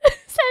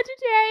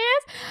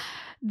Sagittarius.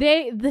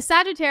 The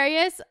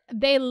Sagittarius,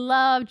 they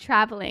love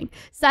traveling.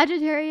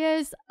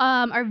 Sagittarius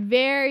are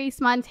very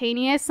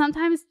spontaneous,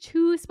 sometimes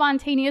too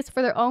spontaneous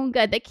for their own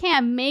good. They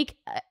can't make,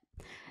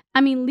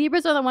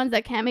 Libras are the ones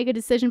that can't make a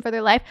decision for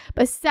their life,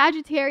 but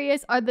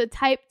Sagittarius are the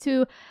type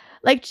to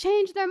like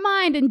change their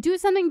mind and do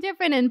something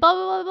different and blah,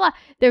 blah, blah, blah.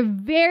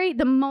 They're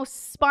the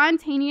most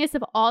spontaneous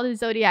of all the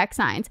zodiac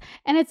signs.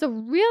 And it's a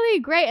really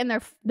great, and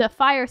they're the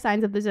fire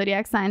signs of the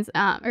zodiac signs,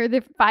 or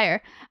the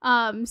fire.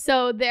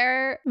 So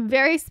they're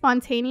very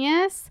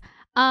spontaneous.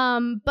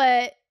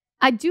 But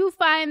I do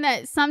find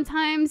that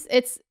sometimes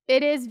it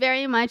is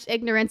very much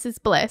ignorance is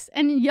bliss.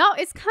 And y'all,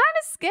 it's kind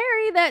of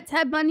scary that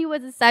Ted Bundy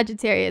was a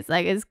Sagittarius.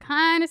 Like, it's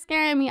kind of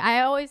scaring me.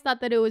 I always thought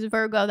that it was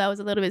Virgo. That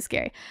was a little bit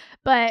scary.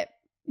 But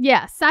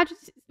yeah,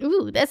 Sagittarius,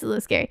 ooh, that's a little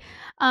scary.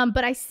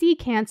 But I see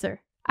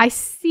Cancer. I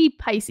see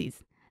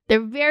Pisces. They're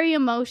very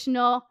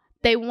emotional.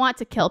 They want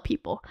to kill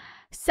people.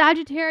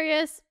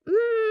 Sagittarius,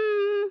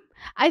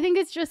 I think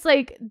it's just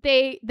like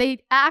they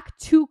act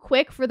too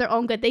quick for their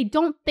own good. They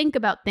don't think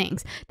about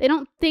things. They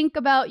don't think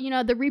about, you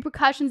know, the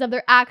repercussions of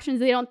their actions.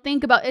 They don't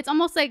think about, it's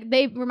almost like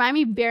they remind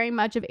me very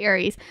much of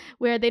Aries,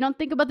 where they don't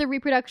think about the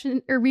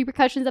repercussions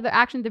of their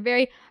actions. They're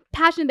very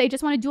passionate. They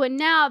just want to do it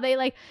now. They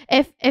like,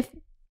 if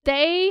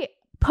they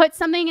put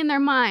something in their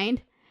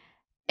mind,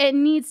 it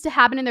needs to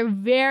happen, and they're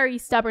very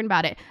stubborn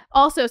about it.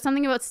 Also,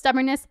 something about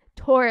stubbornness,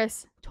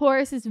 Taurus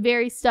is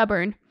very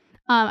stubborn.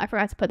 I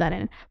forgot to put that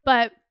in,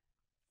 but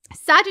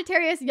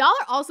Sagittarius, y'all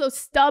are also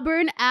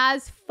stubborn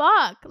as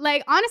fuck.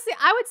 Like, honestly,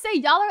 I would say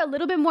y'all are a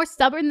little bit more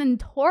stubborn than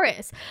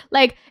Taurus.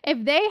 Like,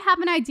 if they have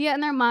an idea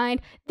in their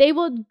mind, they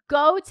will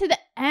go to the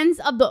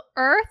ends of the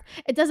earth.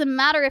 It doesn't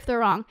matter if they're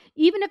wrong.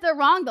 Even if they're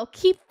wrong, they'll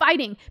keep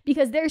fighting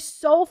because they're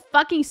so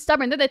fucking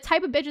stubborn. They're the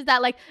type of bitches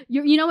that, like,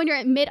 you know, when you're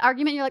in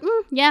mid-argument, you're like,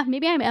 yeah,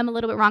 maybe I am a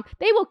little bit wrong.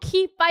 They will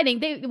keep fighting.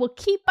 They will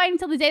keep fighting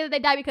until the day that they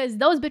die because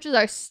those bitches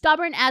are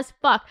stubborn as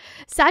fuck.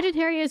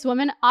 Sagittarius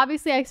women,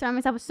 obviously I surround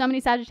myself with so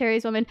many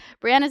Sagittarius women.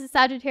 Brianna's a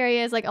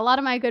Sagittarius. Like, a lot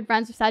of my good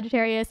friends are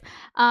Sagittarius.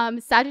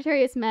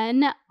 Sagittarius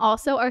men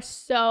also are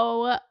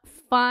so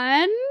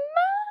fun,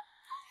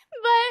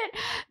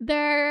 but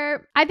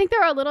I think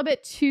they're a little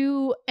bit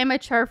too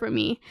immature for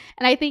me.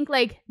 And I think,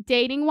 like,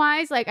 dating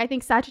wise, like, I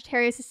think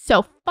Sagittarius is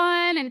so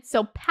fun and it's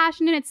so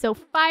passionate, it's so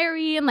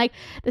fiery, and like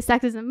the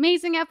sex is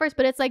amazing at first,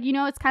 but it's like, you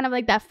know, it's kind of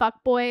like that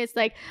fuck boy. It's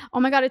like, oh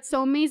my god, it's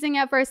so amazing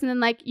at first, and then,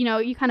 like, you know,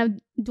 you kind of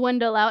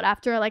dwindle out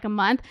after like a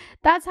month.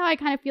 That's how I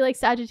kind of feel like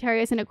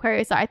Sagittarius and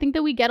Aquarius are. I think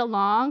that we get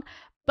along,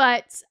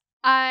 but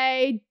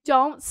I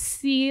don't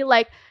see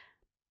like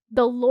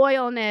the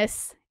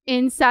loyalness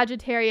in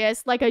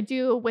Sagittarius like I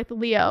do with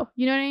Leo.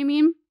 You know what I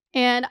mean?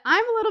 And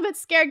I'm a little bit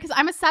scared because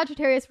I'm a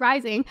Sagittarius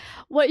rising.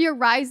 What your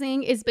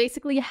rising is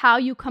basically how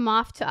you come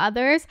off to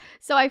others.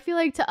 So I feel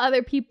like to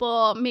other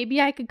people, maybe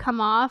I could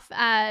come off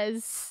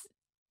as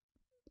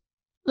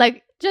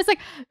like just like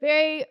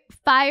very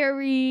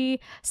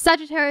fiery.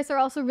 Sagittarius are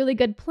also really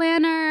good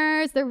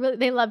planners.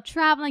 They love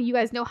traveling. You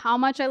guys know how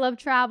much I love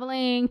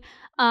traveling.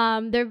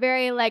 They're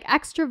very like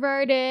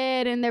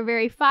extroverted and they're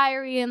very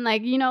fiery and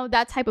like, you know,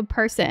 that type of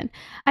person.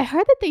 I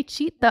heard that they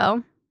cheat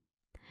though,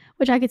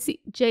 which I could see.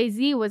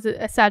 Jay-Z was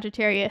a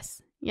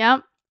Sagittarius.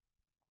 Yep.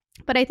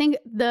 But I think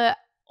the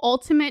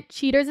ultimate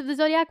cheaters of the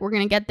Zodiac, we're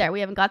going to get there.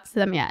 We haven't got to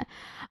them yet.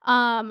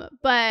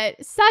 But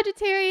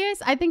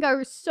Sagittarius, I think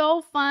are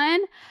so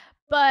fun.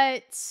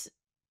 But,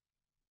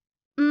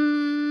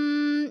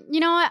 you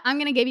know what? I'm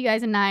going to give you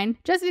guys a 9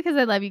 just because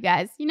I love you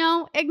guys. You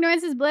know,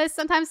 ignorance is bliss.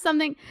 Sometimes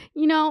something,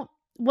 you know,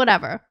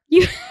 whatever.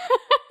 I'm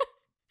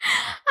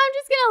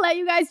just going to let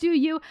you guys do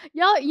you.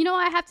 Y'all, you know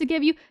what I have to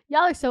give you?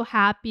 Y'all are so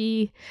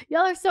happy.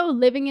 Y'all are so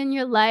living in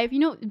your life. You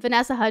know,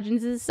 Vanessa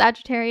Hudgens is a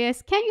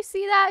Sagittarius. Can't you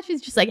see that?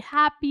 She's just like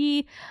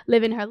happy,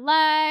 living her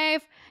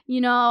life,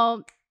 you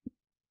know,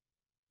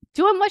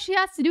 doing what she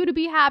has to do to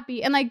be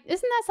happy. And like,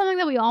 isn't that something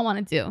that we all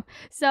want to do?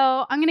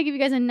 So I'm going to give you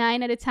guys a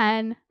 9 out of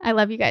 10. I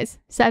love you guys,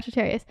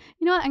 Sagittarius.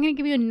 You know what? I'm going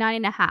to give you a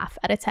 9.5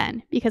 out of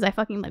 10 because I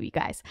fucking love you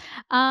guys.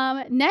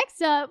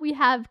 Next up, we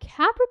have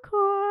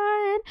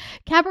Capricorn.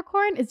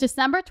 Capricorn is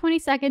December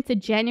 22nd to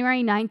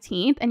January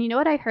 19th. And you know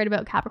what I heard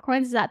about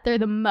Capricorns is that they're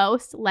the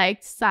most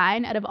liked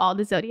sign out of all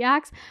the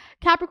zodiacs.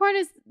 Capricorn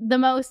is the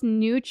most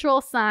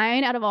neutral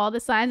sign out of all the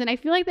signs. And I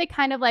feel like they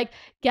kind of like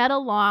get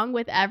along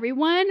with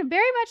everyone.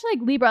 Very much like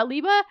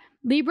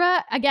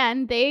Libra,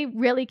 again, they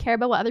really care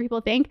about what other people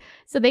think.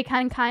 So they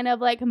can kind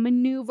of like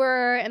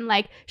maneuver and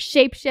like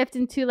shapeshift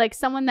into like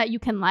someone that you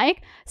can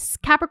like.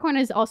 Capricorn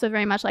is also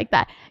very much like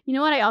that. You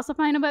know what I also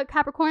find about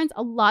Capricorns?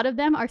 A lot of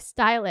them are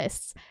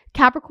stylists.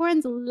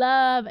 Capricorns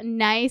love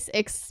nice,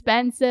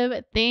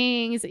 expensive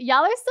things.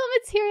 Y'all are so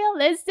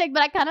materialistic,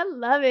 but I kind of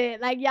love it.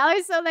 Like y'all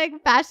are so like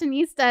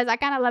fashionistas. I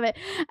kind of love it.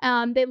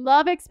 They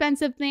love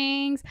expensive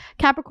things.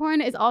 Capricorn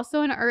is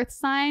also an earth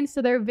sign,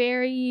 so they're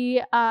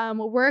very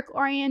work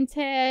oriented.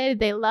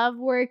 They love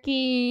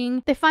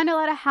working. They find a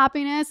lot of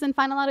happiness and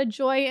find a lot of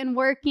joy in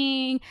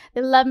working.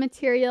 They love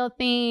material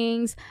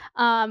things.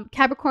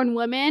 Capricorn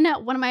women,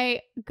 one of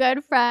my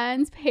good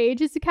friends,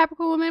 Paige, is a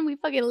Capricorn woman. We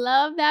fucking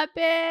love that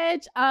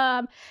bitch.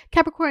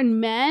 Capricorn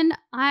men,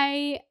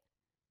 I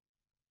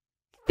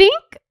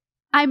think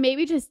I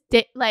maybe just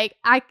did like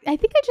I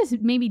think I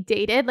just maybe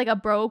dated like a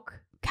broke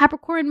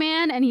Capricorn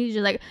man, and he's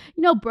just like,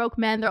 you know, broke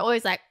men, they're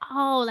always like,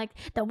 oh, like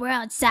the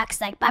world sucks,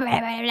 like blah, blah,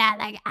 blah, blah,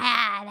 like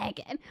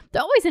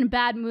they're always in a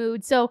bad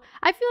mood. So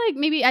I feel like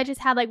maybe I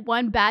just had like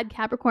one bad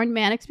Capricorn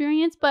man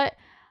experience, but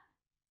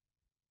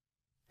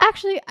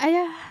actually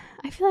I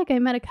feel like I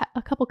met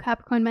a couple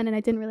Capricorn men and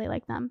I didn't really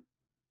like them.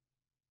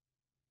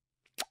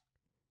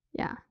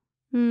 Yeah.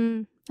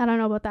 I don't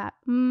know about that.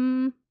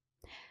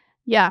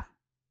 Yeah.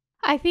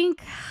 I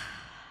think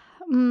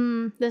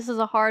this is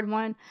a hard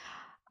one.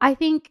 I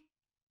think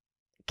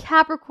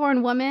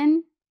Capricorn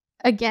women,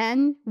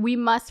 again, we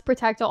must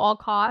protect at all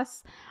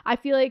costs. I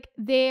feel like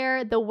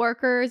they're the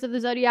workers of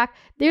the Zodiac.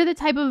 They're the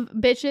type of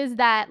bitches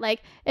that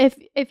like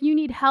if you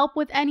need help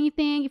with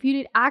anything, if you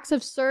need acts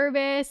of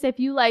service, if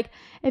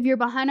you're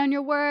behind on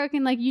your work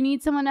and like you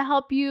need someone to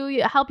help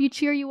you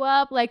cheer you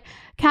up, like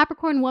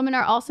Capricorn women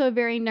are also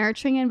very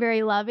nurturing and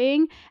very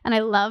loving, and I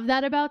love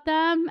that about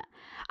them.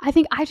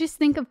 I just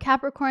think of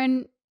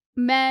Capricorn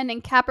men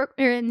and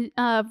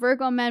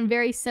Virgo men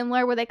very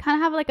similar, where they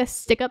kind of have like a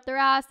stick up their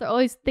ass. They're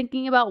always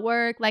thinking about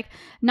work, like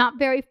not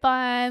very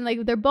fun.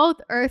 Like they're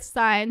both earth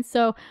signs.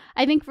 So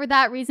I think for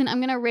that reason, I'm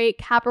going to rate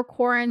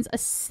Capricorns a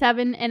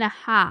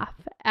 7.5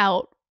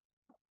 out.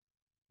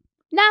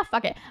 Nah,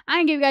 fuck it. I'm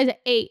going to give you guys an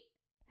 8.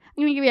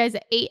 I'm going to give you guys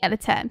an 8 out of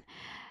 10.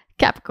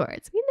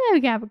 Capricorns. We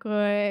love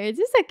Capricorns.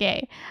 It's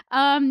okay.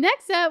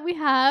 Next up, we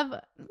have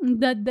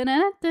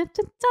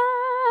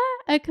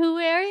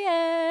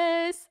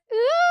Aquarius.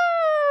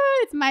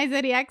 Ooh, it's my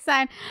zodiac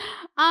sign.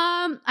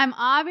 I'm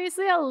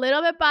obviously a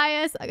little bit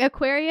biased.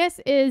 Aquarius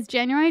is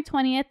January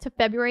 20th to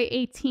February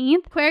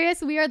 18th.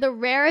 Aquarius, we are the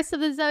rarest of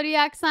the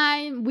zodiac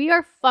sign. We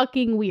are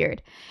fucking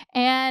weird.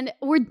 And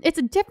it's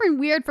a different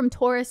weird from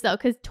Taurus though,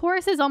 because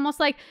Taurus is almost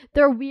like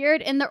they're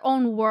weird in their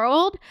own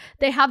world.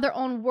 They have their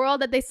own world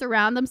that they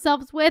surround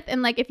themselves with.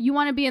 And like, if you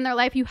want to be in their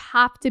life, you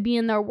have to be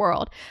in their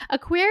world.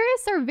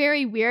 Aquarius are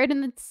very weird in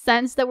the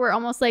sense that we're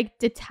almost like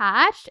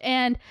detached.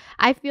 And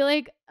I feel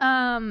like,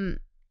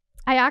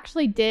 I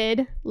actually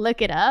did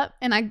look it up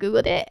and I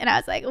Googled it and I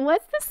was like,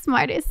 what's the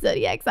smartest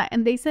zodiac sign?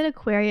 And they said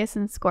Aquarius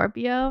and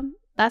Scorpio.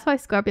 That's why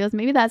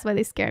maybe that's why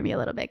they scare me a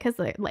little bit, because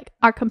they're like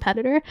our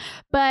competitor.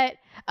 But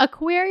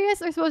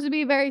Aquarius are supposed to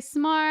be very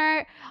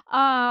smart.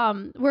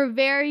 We're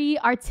very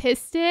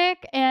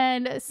artistic,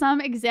 and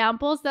some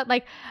examples that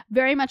like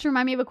very much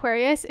remind me of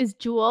Aquarius is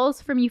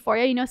Jules from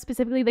Euphoria. You know,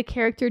 specifically the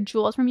character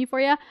Jules from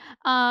Euphoria.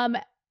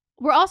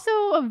 we're also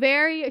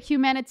very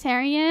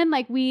humanitarian.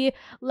 Like, we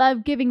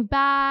love giving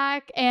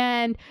back.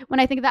 And when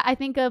I think of that, I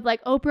think of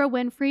like Oprah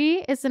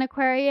Winfrey is an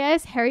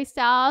Aquarius. Harry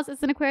Styles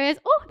is an Aquarius.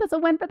 Oh, that's a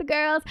win for the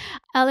girls.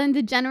 Ellen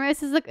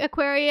DeGeneres is an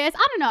Aquarius.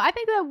 I don't know. I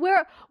think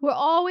that we're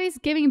always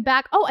giving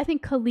back. Oh, I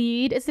think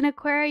Khalid is an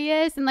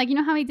Aquarius. And like, you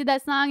know how he did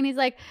that song and he's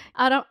like,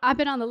 I've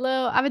been on the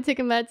low. I've been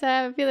taking my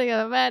time. I feel like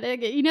I'm mad.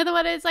 You know the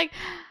one it's like,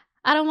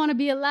 I don't want to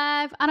be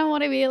alive. I don't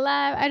want to be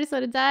alive. I just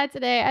want to die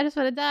today. I just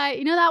want to die.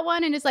 You know that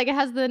one? And it's like, it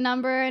has the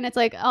number and it's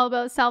like all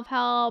about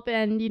self-help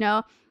and, you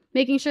know,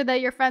 making sure that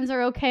your friends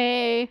are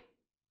okay.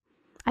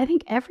 I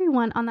think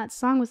everyone on that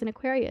song was an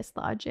Aquarius.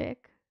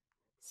 Logic.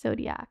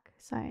 Zodiac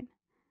sign.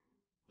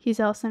 He's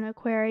also an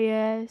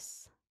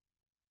Aquarius.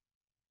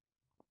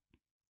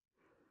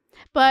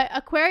 But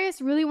Aquarius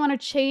really want to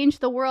change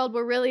the world.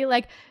 We're really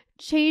like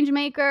change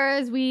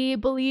makers. We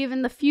believe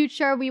in the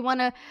future. We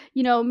want to,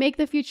 you know, make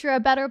the future a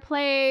better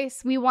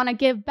place. We want to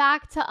give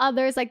back to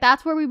others. Like,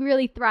 that's where we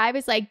really thrive,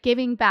 is like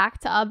giving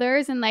back to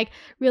others and like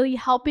really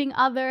helping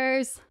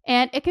others.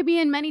 And it could be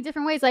in many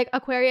different ways. Like,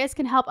 Aquarius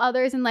can help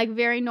others in like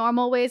very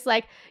normal ways,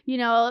 like, you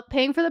know,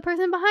 paying for the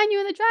person behind you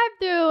in the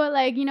drive-thru,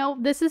 like, you know,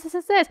 this.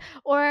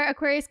 Or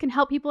Aquarius can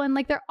help people in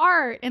like their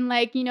art and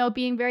like, you know,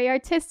 being very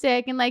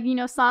artistic and like, you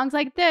know, songs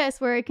like this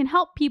where it can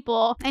help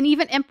people. And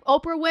even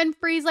Oprah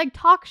Winfrey's like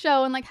talk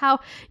show and like how,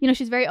 you know,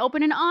 she's very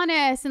open and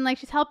honest and like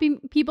she's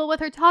helping people with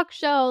her talk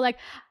show. Like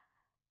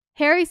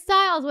Harry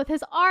Styles with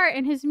his art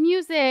and his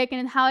music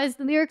and how his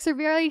lyrics are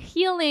very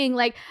healing.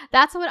 Like,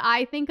 that's what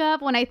I think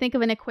of when I think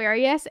of an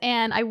Aquarius.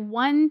 And I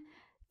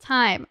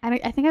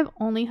think I've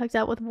only hooked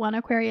up with one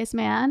Aquarius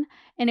man,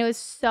 and it was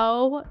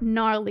so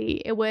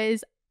gnarly. It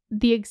was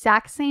the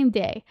exact same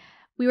day.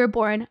 We were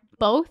born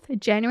both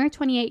January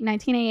 28,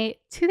 1988,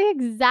 to the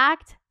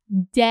exact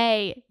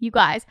day, you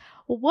guys.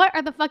 What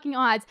are the fucking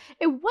odds?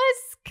 It was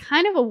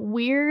kind of a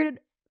weird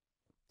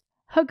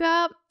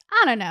hookup.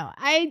 I don't know.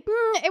 It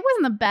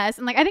wasn't the best.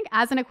 And like, I think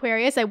as an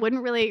Aquarius, I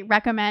wouldn't really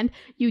recommend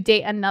you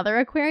date another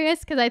Aquarius,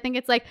 because I think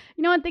it's like,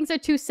 you know, when things are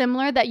too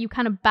similar that you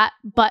kind of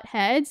butt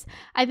heads.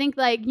 I think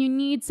like you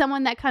need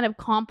someone that kind of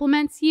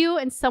complements you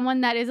and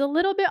someone that is a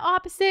little bit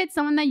opposite,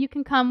 someone that you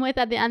can come with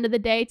at the end of the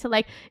day to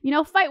like, you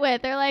know, fight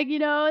with, or like, you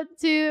know,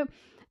 to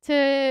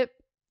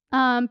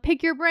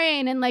pick your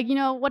brain and like, you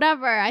know,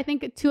 whatever. I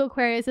think two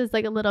Aquarius is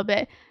like a little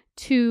bit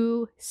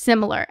too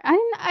similar.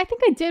 I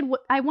think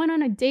I went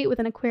on a date with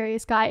an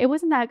Aquarius guy. It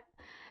wasn't that,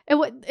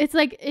 it's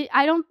like,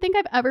 I don't think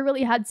I've ever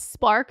really had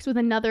sparks with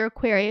another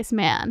Aquarius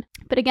man.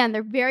 But again,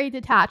 they're very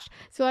detached.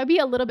 So I'd be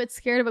a little bit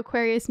scared of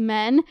Aquarius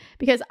men,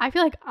 because I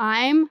feel like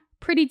I'm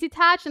pretty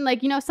detached. And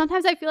like, you know,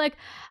 sometimes I feel like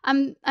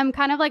I'm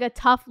kind of like a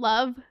tough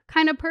love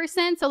kind of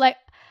person. So like,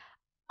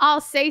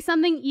 I'll say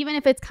something even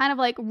if it's kind of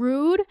like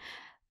rude,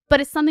 but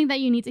it's something that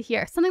you need to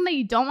hear. Something that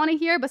you don't want to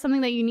hear, but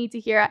something that you need to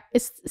hear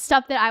is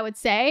stuff that I would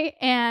say.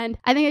 And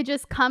I think it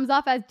just comes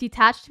off as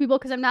detached to people,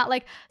 because I'm not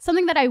like,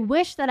 something that I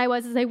wish that I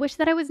was is I wish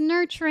that I was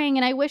nurturing,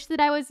 and I wish that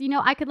I was, you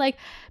know, I could like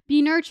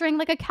be nurturing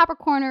like a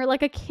Capricorn or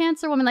like a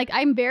Cancer woman. Like,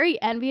 I'm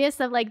very envious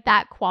of like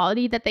that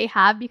quality that they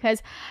have,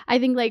 because I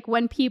think like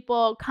when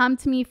people come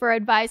to me for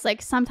advice,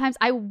 like sometimes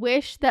I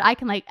wish that I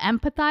can like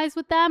empathize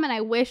with them, and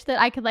I wish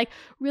that I could like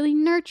really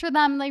nurture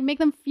them and like make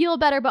them feel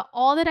better. But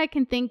all that I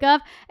can think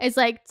of is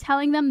like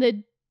telling them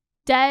the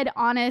dead,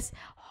 honest,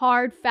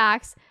 hard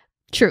facts,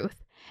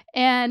 truth,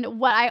 and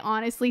what I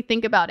honestly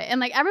think about it.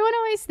 And like, everyone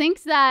always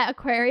thinks that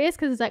Aquarius,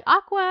 because it's like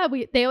aqua,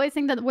 they always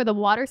think that we're the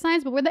water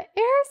signs, but we're the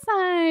air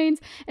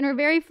signs, and we're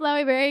very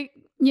flowy, very,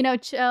 you know,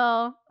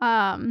 chill.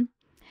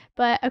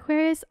 But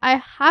Aquarius, I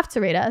have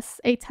to rate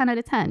us a 10 out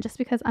of 10 just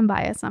because I'm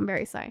biased. I'm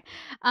very sorry.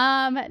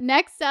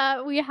 Next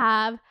up, we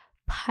have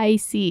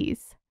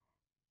Pisces.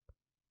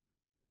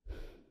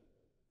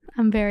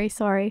 I'm very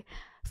sorry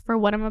for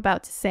what I'm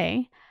about to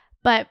say,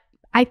 but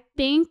I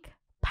think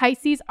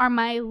Pisces are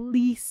my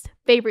least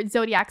favorite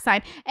zodiac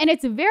sign. And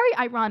it's very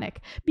ironic,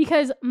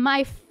 because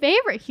my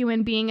favorite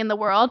human being in the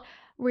world,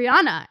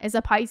 Rihanna, is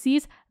a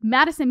Pisces.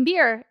 Madison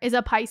Beer is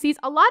a Pisces.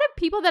 A lot of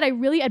people that I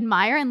really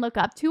admire and look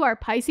up to are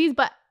Pisces,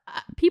 but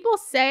people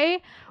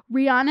say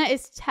Rihanna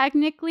is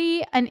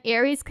technically an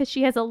Aries because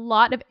she has a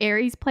lot of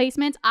Aries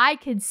placements. I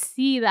could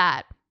see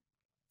that,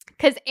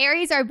 because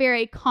Aries are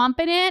very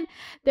confident.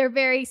 They're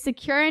very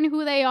secure in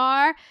who they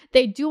are.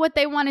 They do what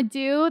they want to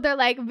do. They're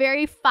like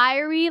very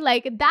fiery.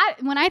 Like that.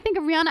 When I think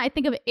of Rihanna, I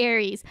think of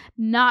Aries,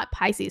 not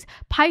Pisces.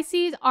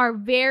 Pisces are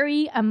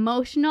very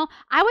emotional.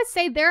 I would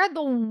say they're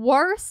the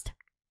worst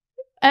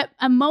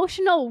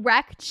emotional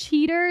wreck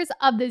cheaters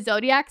of the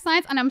zodiac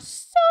signs. And I'm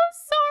so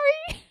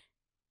sorry.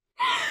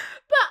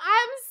 But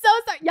I'm so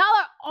sorry. Y'all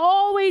are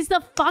always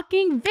the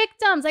fucking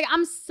victims. Like,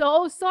 I'm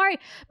so sorry.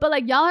 But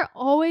like, y'all are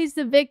always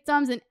the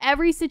victims in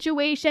every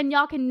situation.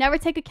 Y'all can never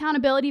take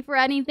accountability for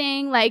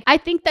anything. Like, I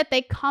think that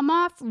they come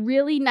off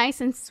really nice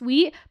and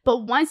sweet, but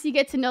once you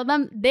get to know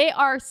them, they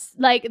are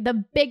like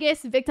the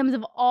biggest victims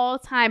of all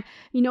time.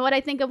 You know what I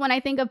think of when I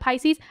think of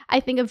Pisces? I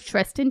think of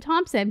Tristan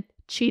Thompson.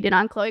 cheated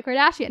on Khloe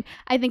Kardashian.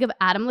 I think of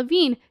Adam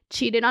Levine,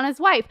 cheated on his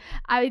wife.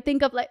 I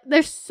think of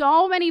there's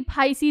so many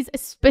Pisces,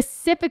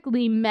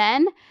 specifically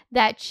men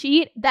that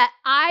cheat, that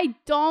I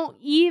don't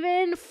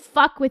even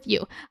fuck with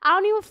you. I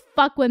don't even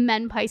fuck with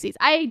men Pisces.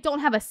 I don't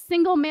have a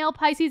single male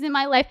Pisces in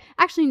my life.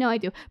 Actually, no, I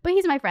do, but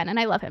he's my friend and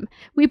I love him.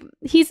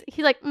 He's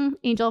like,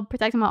 angel,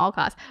 protect him at all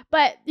costs.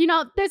 But,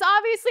 there's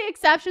obviously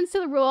exceptions to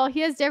the rule.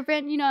 He has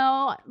different,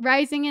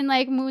 rising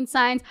and moon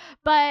signs,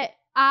 but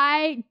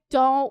I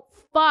don't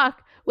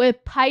fuck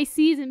with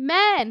Pisces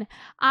men.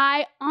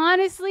 I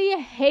honestly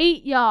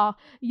hate y'all.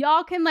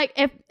 Y'all can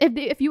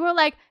if you were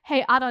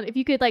hey, Adon, if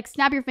you could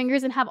snap your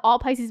fingers and have all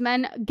Pisces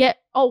men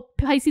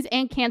Pisces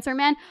and Cancer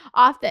men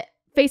off the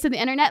face of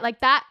the internet like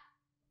that,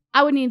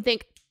 I wouldn't even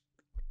think.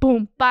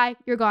 Boom, bye,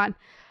 you're gone.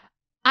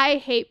 I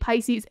hate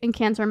Pisces and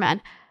Cancer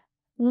men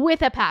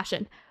with a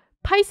passion.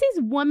 Pisces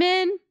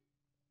women,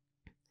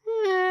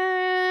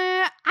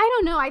 I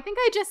don't know. I think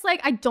I just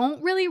I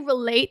don't really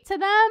relate to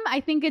them.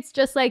 I think it's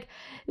just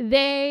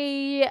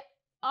they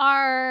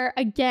are,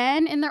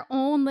 again, in their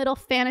own little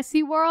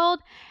fantasy world,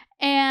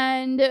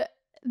 and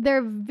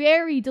they're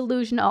very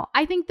delusional.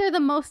 I think they're the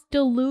most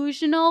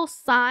delusional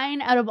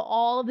sign out of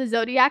all of the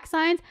zodiac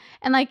signs,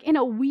 and in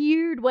a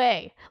weird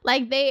way.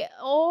 They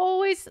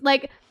always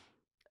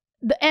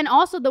and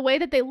also the way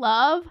that they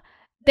love,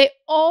 they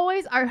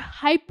always are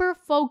hyper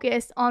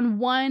focused on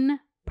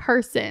one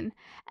person,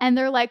 and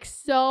they're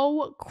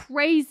so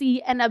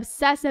crazy and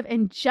obsessive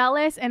and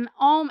jealous, and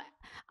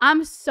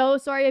I'm so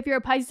sorry if you're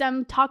a Pisces,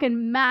 I'm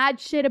talking mad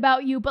shit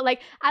about you, but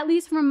at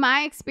least from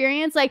my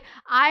experience,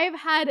 I've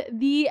had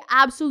the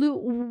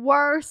absolute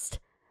worst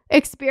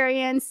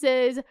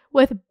experiences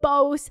with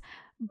both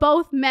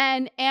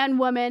men and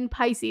women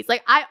Pisces.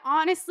 I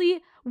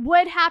honestly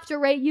would have to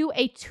rate you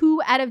a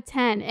 2 out of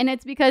 10, and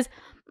it's because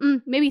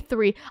maybe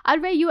 3.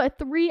 I'd rate you a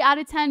 3 out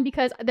of 10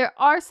 because there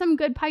are some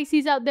good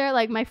Pisces out there,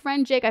 like my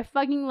friend Jake. I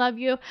fucking love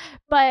you,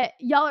 but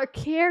y'all are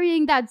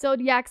carrying that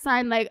zodiac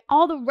sign.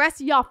 All the rest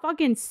of y'all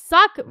fucking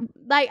suck.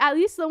 At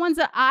least the ones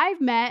that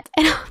I've met.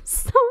 And I'm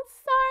so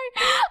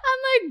sorry.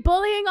 I'm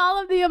bullying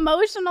all of the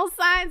emotional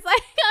signs.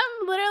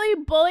 I'm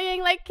literally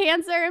bullying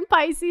Cancer and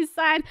Pisces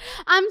signs.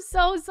 I'm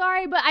so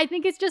sorry, but I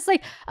think it's just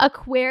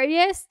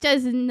Aquarius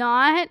does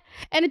not,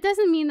 and it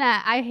doesn't mean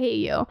that I hate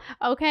you,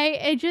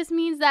 okay? It just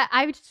means that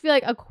I just feel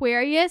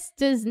Aquarius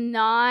does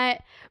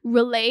not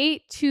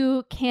relate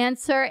to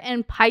Cancer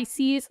and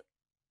Pisces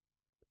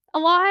a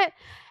lot.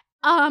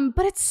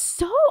 But it's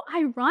so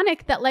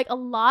ironic that a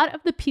lot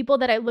of the people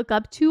that I look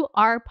up to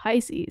are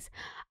Pisces.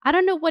 I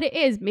don't know what it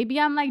is. Maybe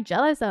I'm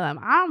jealous of them.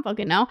 I don't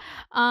fucking know.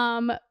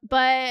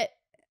 But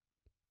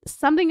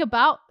something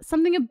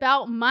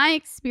about my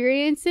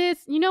experiences.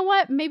 You know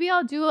what? Maybe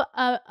I'll do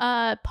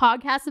a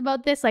podcast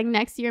about this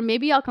next year.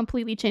 Maybe I'll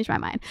completely change my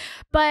mind.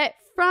 But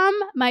from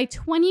my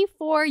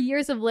 24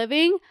 years of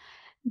living,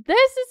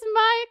 this is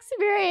my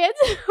experience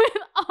with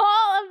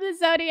all of the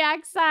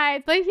zodiac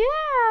signs. But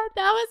yeah,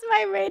 that was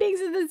my ratings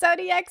of the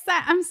zodiac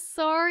sign. I'm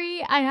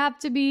sorry I have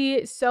to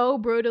be so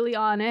brutally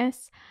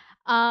honest.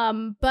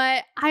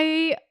 But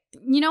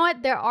you know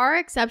what? There are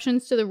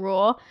exceptions to the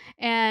rule.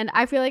 And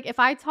I feel if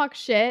I talk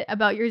shit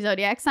about your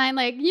zodiac sign,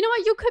 you know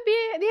what? You could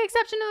be the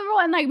exception to the rule.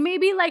 And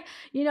maybe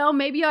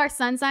maybe our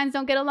sun signs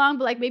don't get along,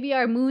 but maybe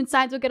our moon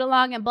signs will get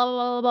along and blah,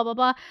 blah, blah, blah,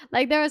 blah,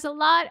 blah. There's a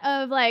lot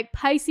of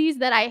Pisces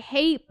that I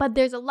hate, but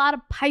there's a lot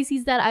of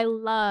Pisces that I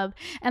love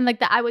and that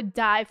I would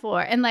die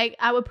for. And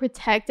I would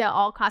protect at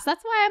all costs.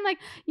 That's why I'm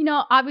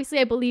obviously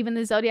I believe in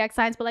the zodiac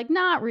signs, but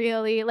not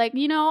really.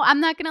 I'm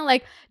not going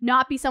to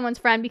not be someone's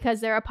friend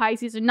because they're a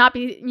Pisces, or not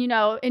be,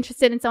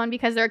 interested in someone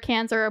because they're a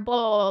Cancer, or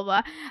blah,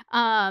 blah,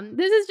 blah.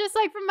 This is just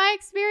from my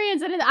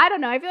experience. And I don't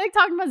know. I feel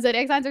talking about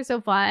zodiac signs are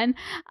so fun.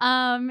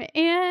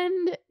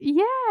 And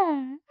yeah,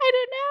 I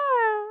don't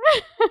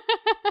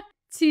know.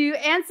 To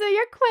answer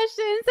your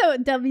question, so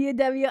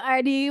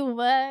WWRD,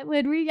 what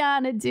would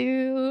Rihanna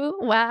do?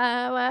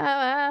 Wow, wow,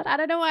 wow. I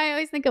don't know why I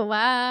always think of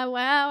wow,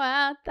 wow,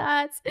 wow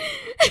thoughts.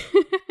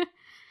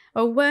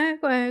 Oh,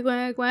 work, work,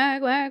 work,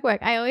 work, work,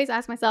 work. I always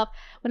ask myself,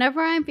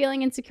 whenever I'm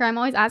feeling insecure, I'm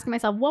always asking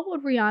myself, what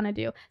would Rihanna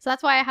do? So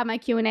that's why I have my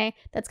Q&A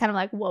that's kind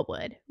of what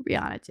would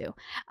Rihanna do?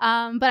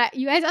 But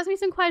you guys asked me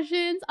some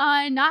questions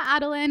on Not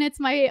Adeline.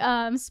 It's my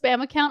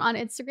spam account on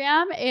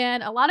Instagram,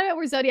 and a lot of it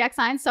were zodiac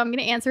signs, so I'm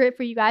going to answer it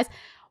for you guys.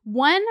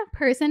 One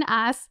person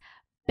asked,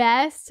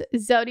 best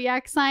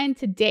zodiac sign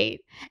to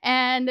date,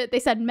 and they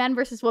said men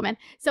versus women.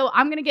 So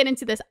I'm going to get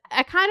into this.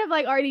 I kind of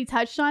already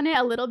touched on it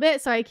a little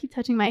bit, so I keep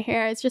touching my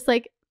hair. It's just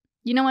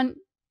when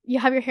you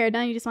have your hair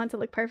done, you just want it to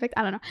look perfect.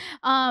 I don't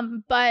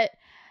know. But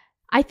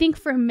I think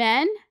for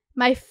men,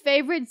 my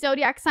favorite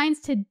zodiac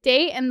signs to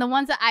date and the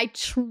ones that I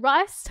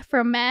trust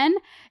for men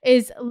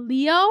is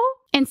Leo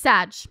and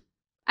Sag.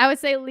 I would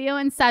say Leo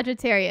and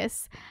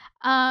Sagittarius.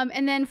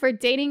 And then for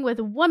dating with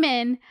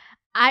women,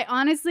 I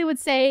honestly would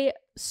say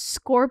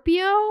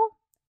Scorpio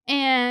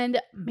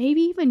and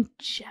maybe even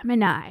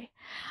Gemini.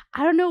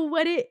 I don't know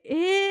what it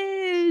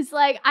is.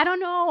 Like, I don't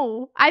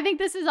know. I think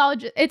this is all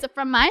just, it's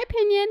from my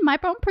opinion, my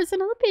own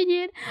personal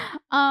opinion.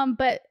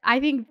 But I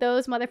think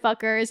those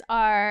motherfuckers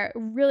are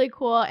really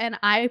cool. And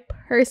I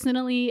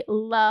personally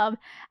love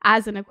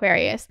as an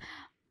Aquarius.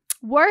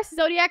 Worst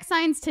zodiac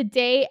signs to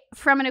date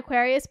from an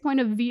Aquarius point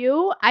of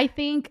view, I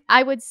think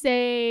I would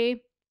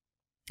say,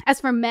 as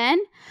for men,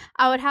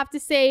 I would have to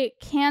say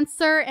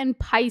Cancer and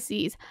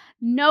Pisces.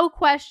 No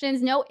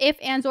questions, no ifs,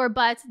 ands, or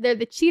buts. They're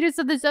the cheaters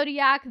of the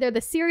zodiac. They're the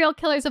serial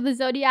killers of the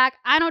zodiac.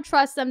 I don't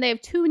trust them. They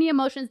have too many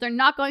emotions. They're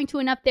not going to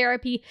enough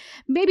therapy.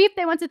 Maybe if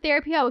they went to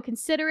therapy, I would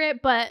consider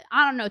it, but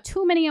I don't know,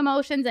 too many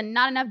emotions and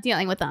not enough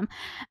dealing with them.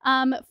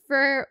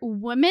 For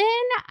women,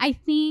 I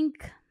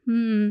think...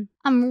 I'm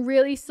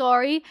really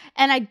sorry.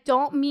 And I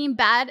don't mean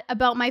bad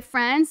about my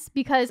friends,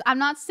 because I'm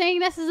not saying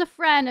this as a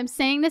friend. I'm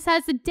saying this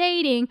as a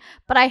dating.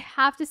 But I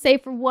have to say,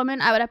 for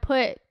women, I would have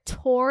put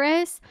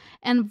Taurus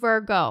and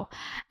Virgo.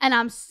 And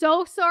I'm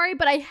so sorry,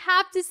 but I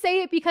have to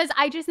say it because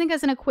I just think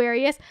as an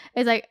Aquarius,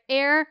 it's like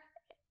air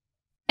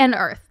and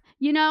earth.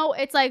 You know,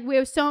 it's like we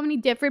have so many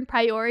different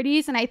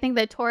priorities. And I think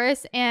that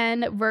Taurus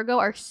and Virgo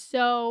are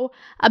so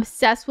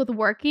obsessed with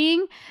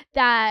working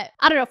that,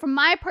 I don't know, from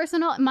my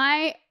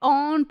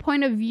own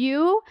point of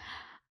view,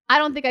 I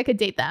don't think I could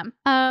date them.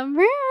 I'm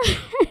sorry.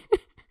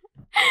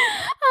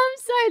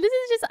 This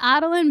is just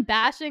Adeline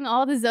bashing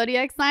all the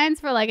zodiac signs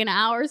for like an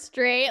hour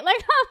straight. Like,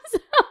 I'm so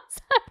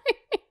sorry.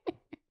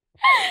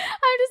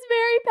 I'm just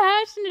very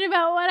passionate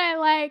about what I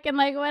like and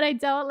like what I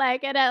don't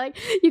like, and I like,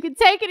 you can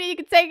take it or you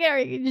can take it, or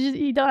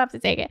you don't have to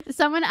take it.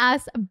 Someone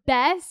asked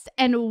best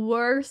and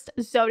worst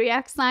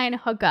zodiac sign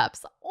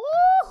hookups.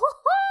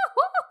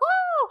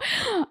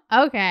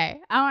 Okay.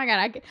 Oh my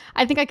god,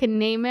 I think I can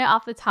name it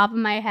off the top of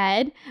my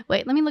head.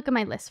 Wait, let me look at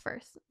my list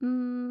first.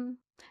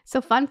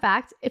 So fun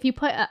fact, if you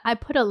I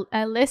put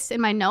a list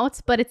in my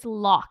notes, but it's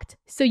locked,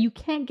 so you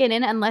can't get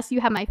in unless you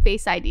have my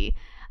Face ID.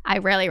 I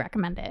rarely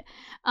recommend it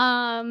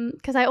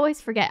because I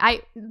always forget.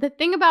 The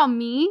thing about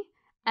me,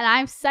 and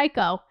I'm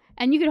psycho,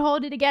 and you could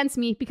hold it against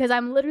me because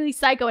I'm literally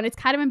psycho, and it's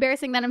kind of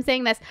embarrassing that I'm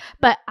saying this,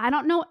 but I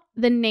don't know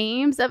the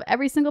names of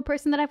every single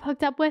person that I've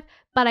hooked up with,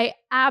 but I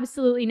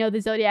absolutely know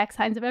the zodiac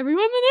signs of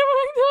everyone that I've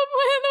hooked up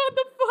with. What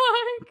the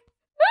fuck?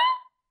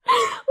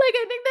 Like,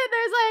 I think that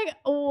there's like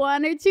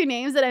one or two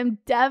names that I'm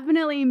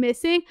definitely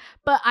missing,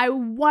 but I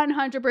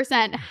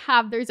 100%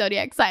 have their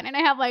zodiac sign. And I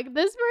have like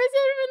this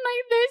person and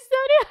like their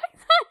zodiac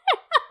sign.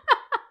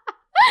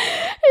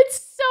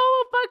 It's so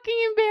fucking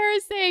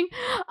embarrassing.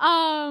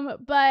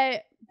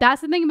 But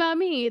that's the thing about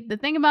me. The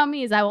thing about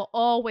me is I will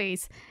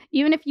always,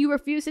 even if you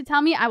refuse to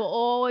tell me, I will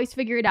always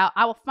figure it out.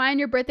 I will find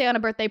your birthday on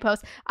a birthday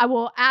post. I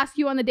will ask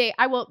you on the date.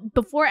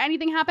 Before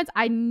anything happens,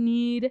 I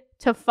need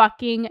to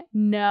fucking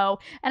know.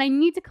 And I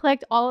need to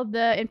collect all of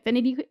the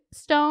infinity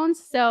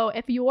stones. So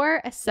if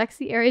you're a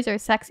sexy Aries or a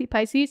sexy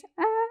Pisces,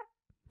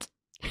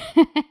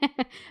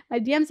 my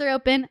DMs are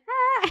open.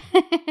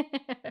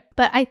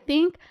 But I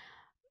think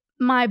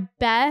my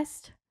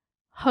best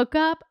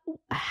hookup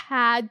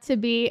had to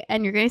be,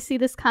 and you're going to see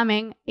this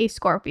coming, a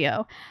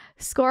Scorpio.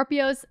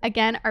 Scorpios,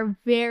 again, are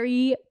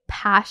very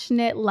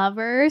passionate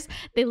lovers.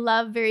 They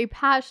love very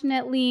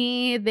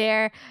passionately.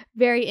 They're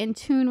very in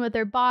tune with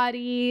their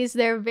bodies.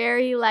 They're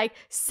very like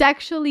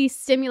sexually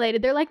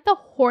stimulated. They're like the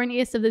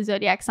horniest of the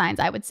zodiac signs,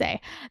 I would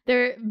say.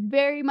 They're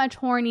very much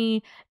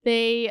horny.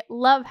 They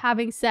love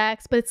having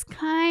sex, but it's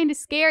kind of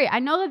scary. I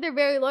know that they're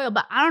very loyal,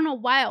 but I don't know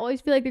why I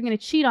always feel like they're going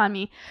to cheat on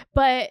me.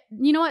 But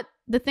you know what?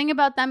 The thing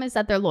about them is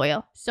that they're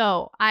loyal.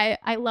 So I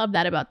love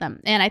that about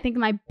them. And I think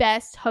my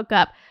best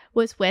hookup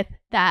was with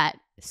that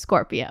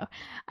Scorpio.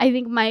 I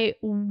think my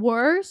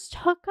worst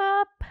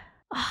hookup,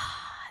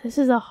 this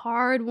is a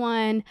hard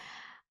one.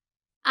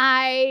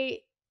 I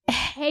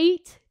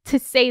hate to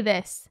say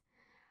this,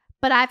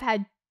 but I've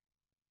had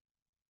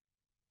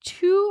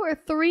 2 or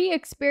 3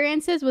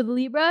 experiences with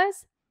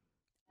Libras,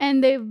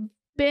 and they've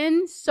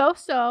been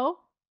so-so.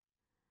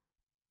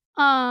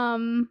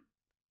 And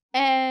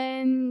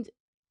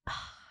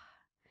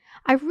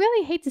I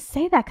really hate to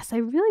say that because I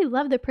really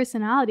love their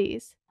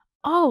personalities.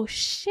 Oh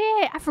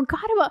shit, I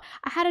forgot about,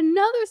 I had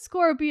another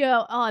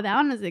Scorpio. Oh, that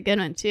one was a good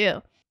one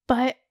too.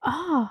 But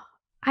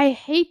I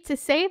hate to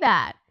say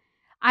that.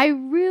 I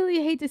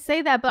really hate to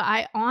say that, but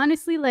I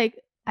honestly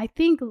I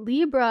think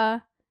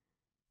Libra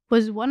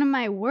was one of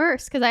my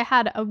worst because I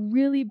had a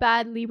really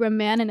bad Libra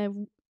man and a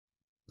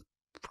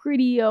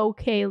pretty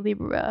okay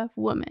Libra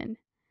woman.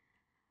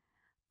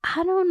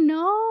 I don't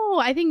know.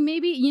 I think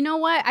maybe, you know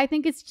what? I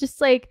think it's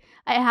just like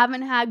I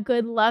haven't had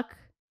good luck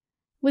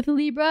with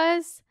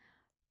Libras,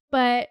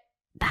 but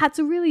that's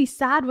really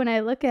sad when I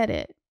look at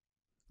it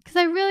because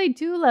I really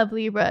do love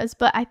Libras,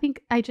 but I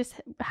think I just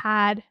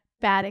had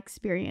bad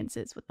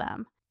experiences with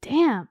them.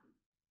 Damn,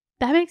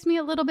 that makes me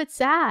a little bit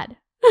sad.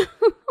 I'm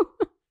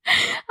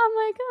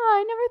like, oh,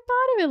 I never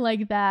thought of it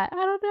like that.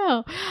 I don't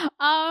know.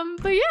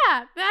 But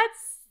yeah,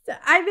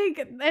 I think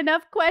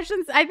enough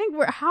questions. I think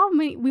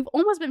we've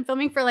almost been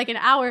filming for like an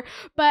hour,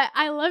 but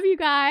I love you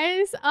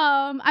guys.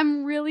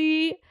 I'm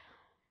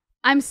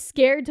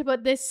scared to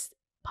put this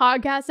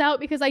podcast out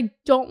because I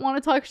don't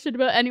want to talk shit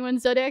about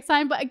anyone's zodiac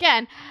sign. But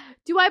again,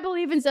 do I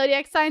believe in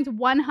zodiac signs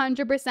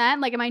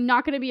 100%? Like, am I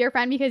not going to be your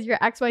friend because you're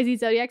XYZ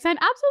zodiac sign?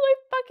 Absolutely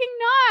fucking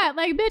not.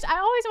 Like, bitch, I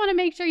always want to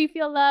make sure you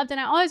feel loved, and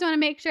I always want to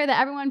make sure that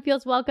everyone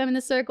feels welcome in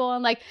the circle.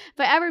 And like, if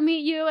I ever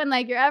meet you and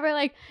like you're ever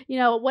like, you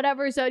know,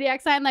 whatever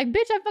zodiac sign, like,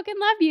 bitch, I fucking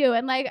love you.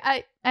 And like,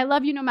 I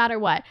love you no matter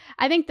what.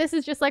 I think this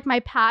is just like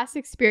my past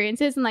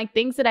experiences and like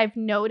things that I've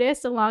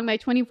noticed along my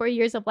 24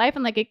 years of life.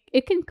 And like,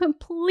 it can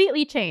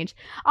completely change,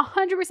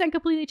 100%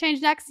 completely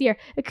change next year.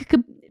 It could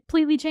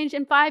completely change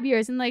in 5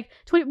 years. And like,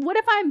 what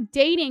if I'm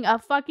dating a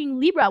fucking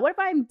Libra? What if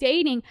I'm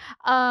dating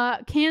a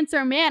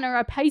Cancer man or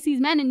a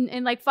Pisces man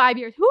in like 5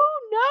 years? Who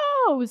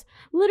knows?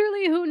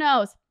 Literally, who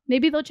knows?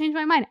 Maybe they'll change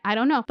my mind. I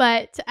don't know.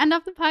 But to end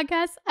off the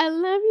podcast, I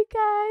love you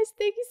guys.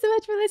 Thank you so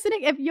much for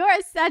listening. If you're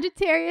a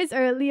Sagittarius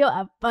or a Leo,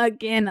 I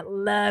fucking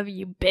love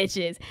you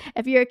bitches.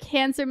 If you're a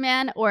Cancer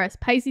man or a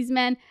Pisces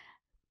man,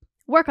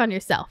 work on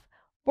yourself.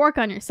 Work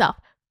on yourself.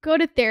 Go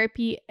to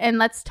therapy and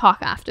let's talk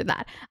after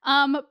that.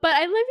 But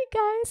I love you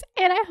guys,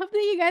 and I hope that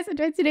you guys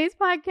enjoyed today's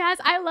podcast.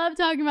 I love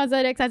talking about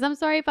zodiac signs. I'm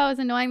sorry if I was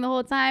annoying the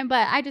whole time,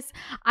 but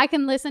I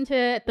can listen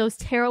to those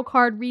tarot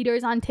card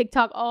readers on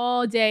TikTok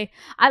all day.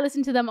 I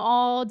listen to them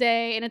all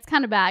day, and it's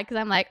kind of bad because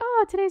I'm like,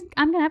 oh,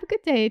 I'm gonna have a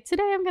good day.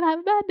 Today I'm gonna have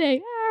a bad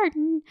day.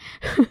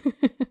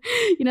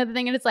 You know the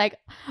thing, and it's like,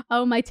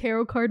 oh, my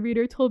tarot card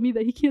reader told me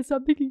that he can't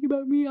stop thinking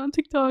about me on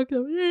TikTok.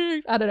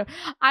 I don't know.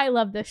 I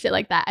love this shit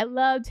like that. I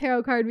love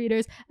tarot card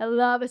readers. I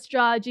love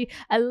astrology.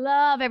 I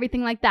love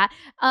everything like that.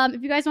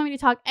 If you guys want me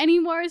to talk any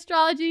more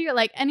astrology or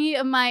like any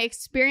of my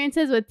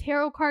experiences with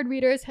tarot card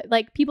readers,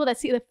 like people that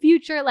see the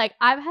future, like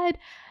I've had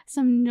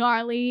some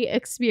gnarly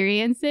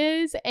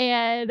experiences,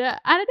 and I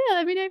don't know.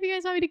 Let me know if you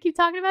guys want me to keep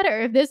talking about it,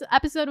 or if this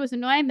episode was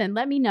annoying, then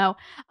let me know.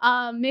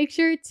 Make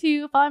sure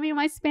to follow me on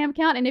my spam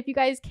account, and if you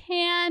guys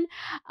can,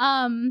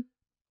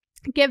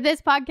 give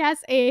this podcast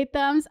a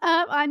thumbs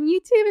up on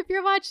YouTube if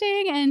you're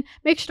watching, and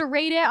make sure to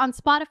rate it on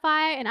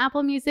Spotify and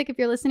Apple Music if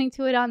you're listening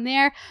to it on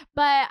there.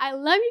 But I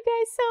love you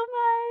guys so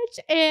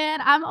much,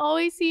 and I'm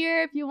always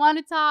here if you want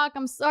to talk.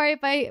 I'm sorry if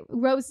I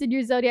roasted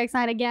your zodiac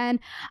sign again.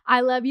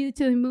 I love you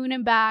to the moon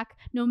and back,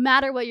 no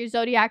matter what your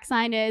zodiac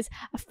sign is.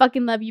 I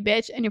fucking love you,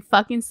 bitch, and you're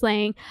fucking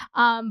slaying.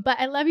 But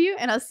I love you,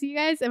 and I'll see you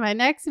guys in my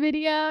next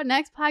video,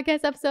 next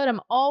podcast episode.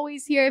 I'm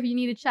always here if you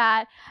need to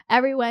chat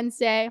every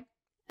Wednesday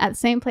at the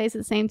same place at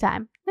the same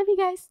time. Love you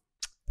guys.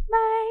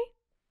 Bye.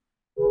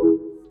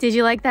 Did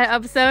you like that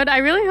episode? I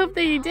really hope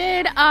that you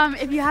did.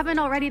 If you haven't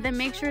already, then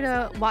make sure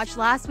to watch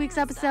last week's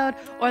episode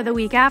or the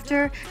week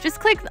after. Just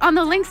click on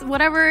the links,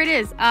 whatever it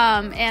is.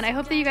 And I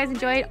hope that you guys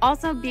enjoyed.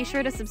 Also, be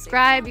sure to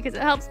subscribe because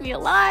it helps me a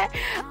lot.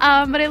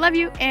 But I love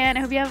you, and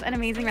I hope you have an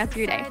amazing rest of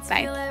your day.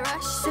 Bye.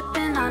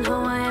 Sipping on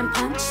Hawaiian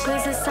punch.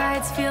 Squeeze the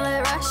sides, feel it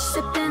rush.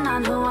 Sipping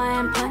on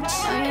Hawaiian punch.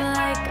 Know you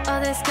like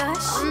all this gush.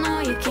 Oh no,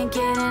 you can't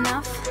get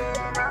enough.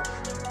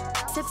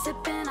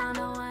 Sipping on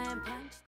Hawaiian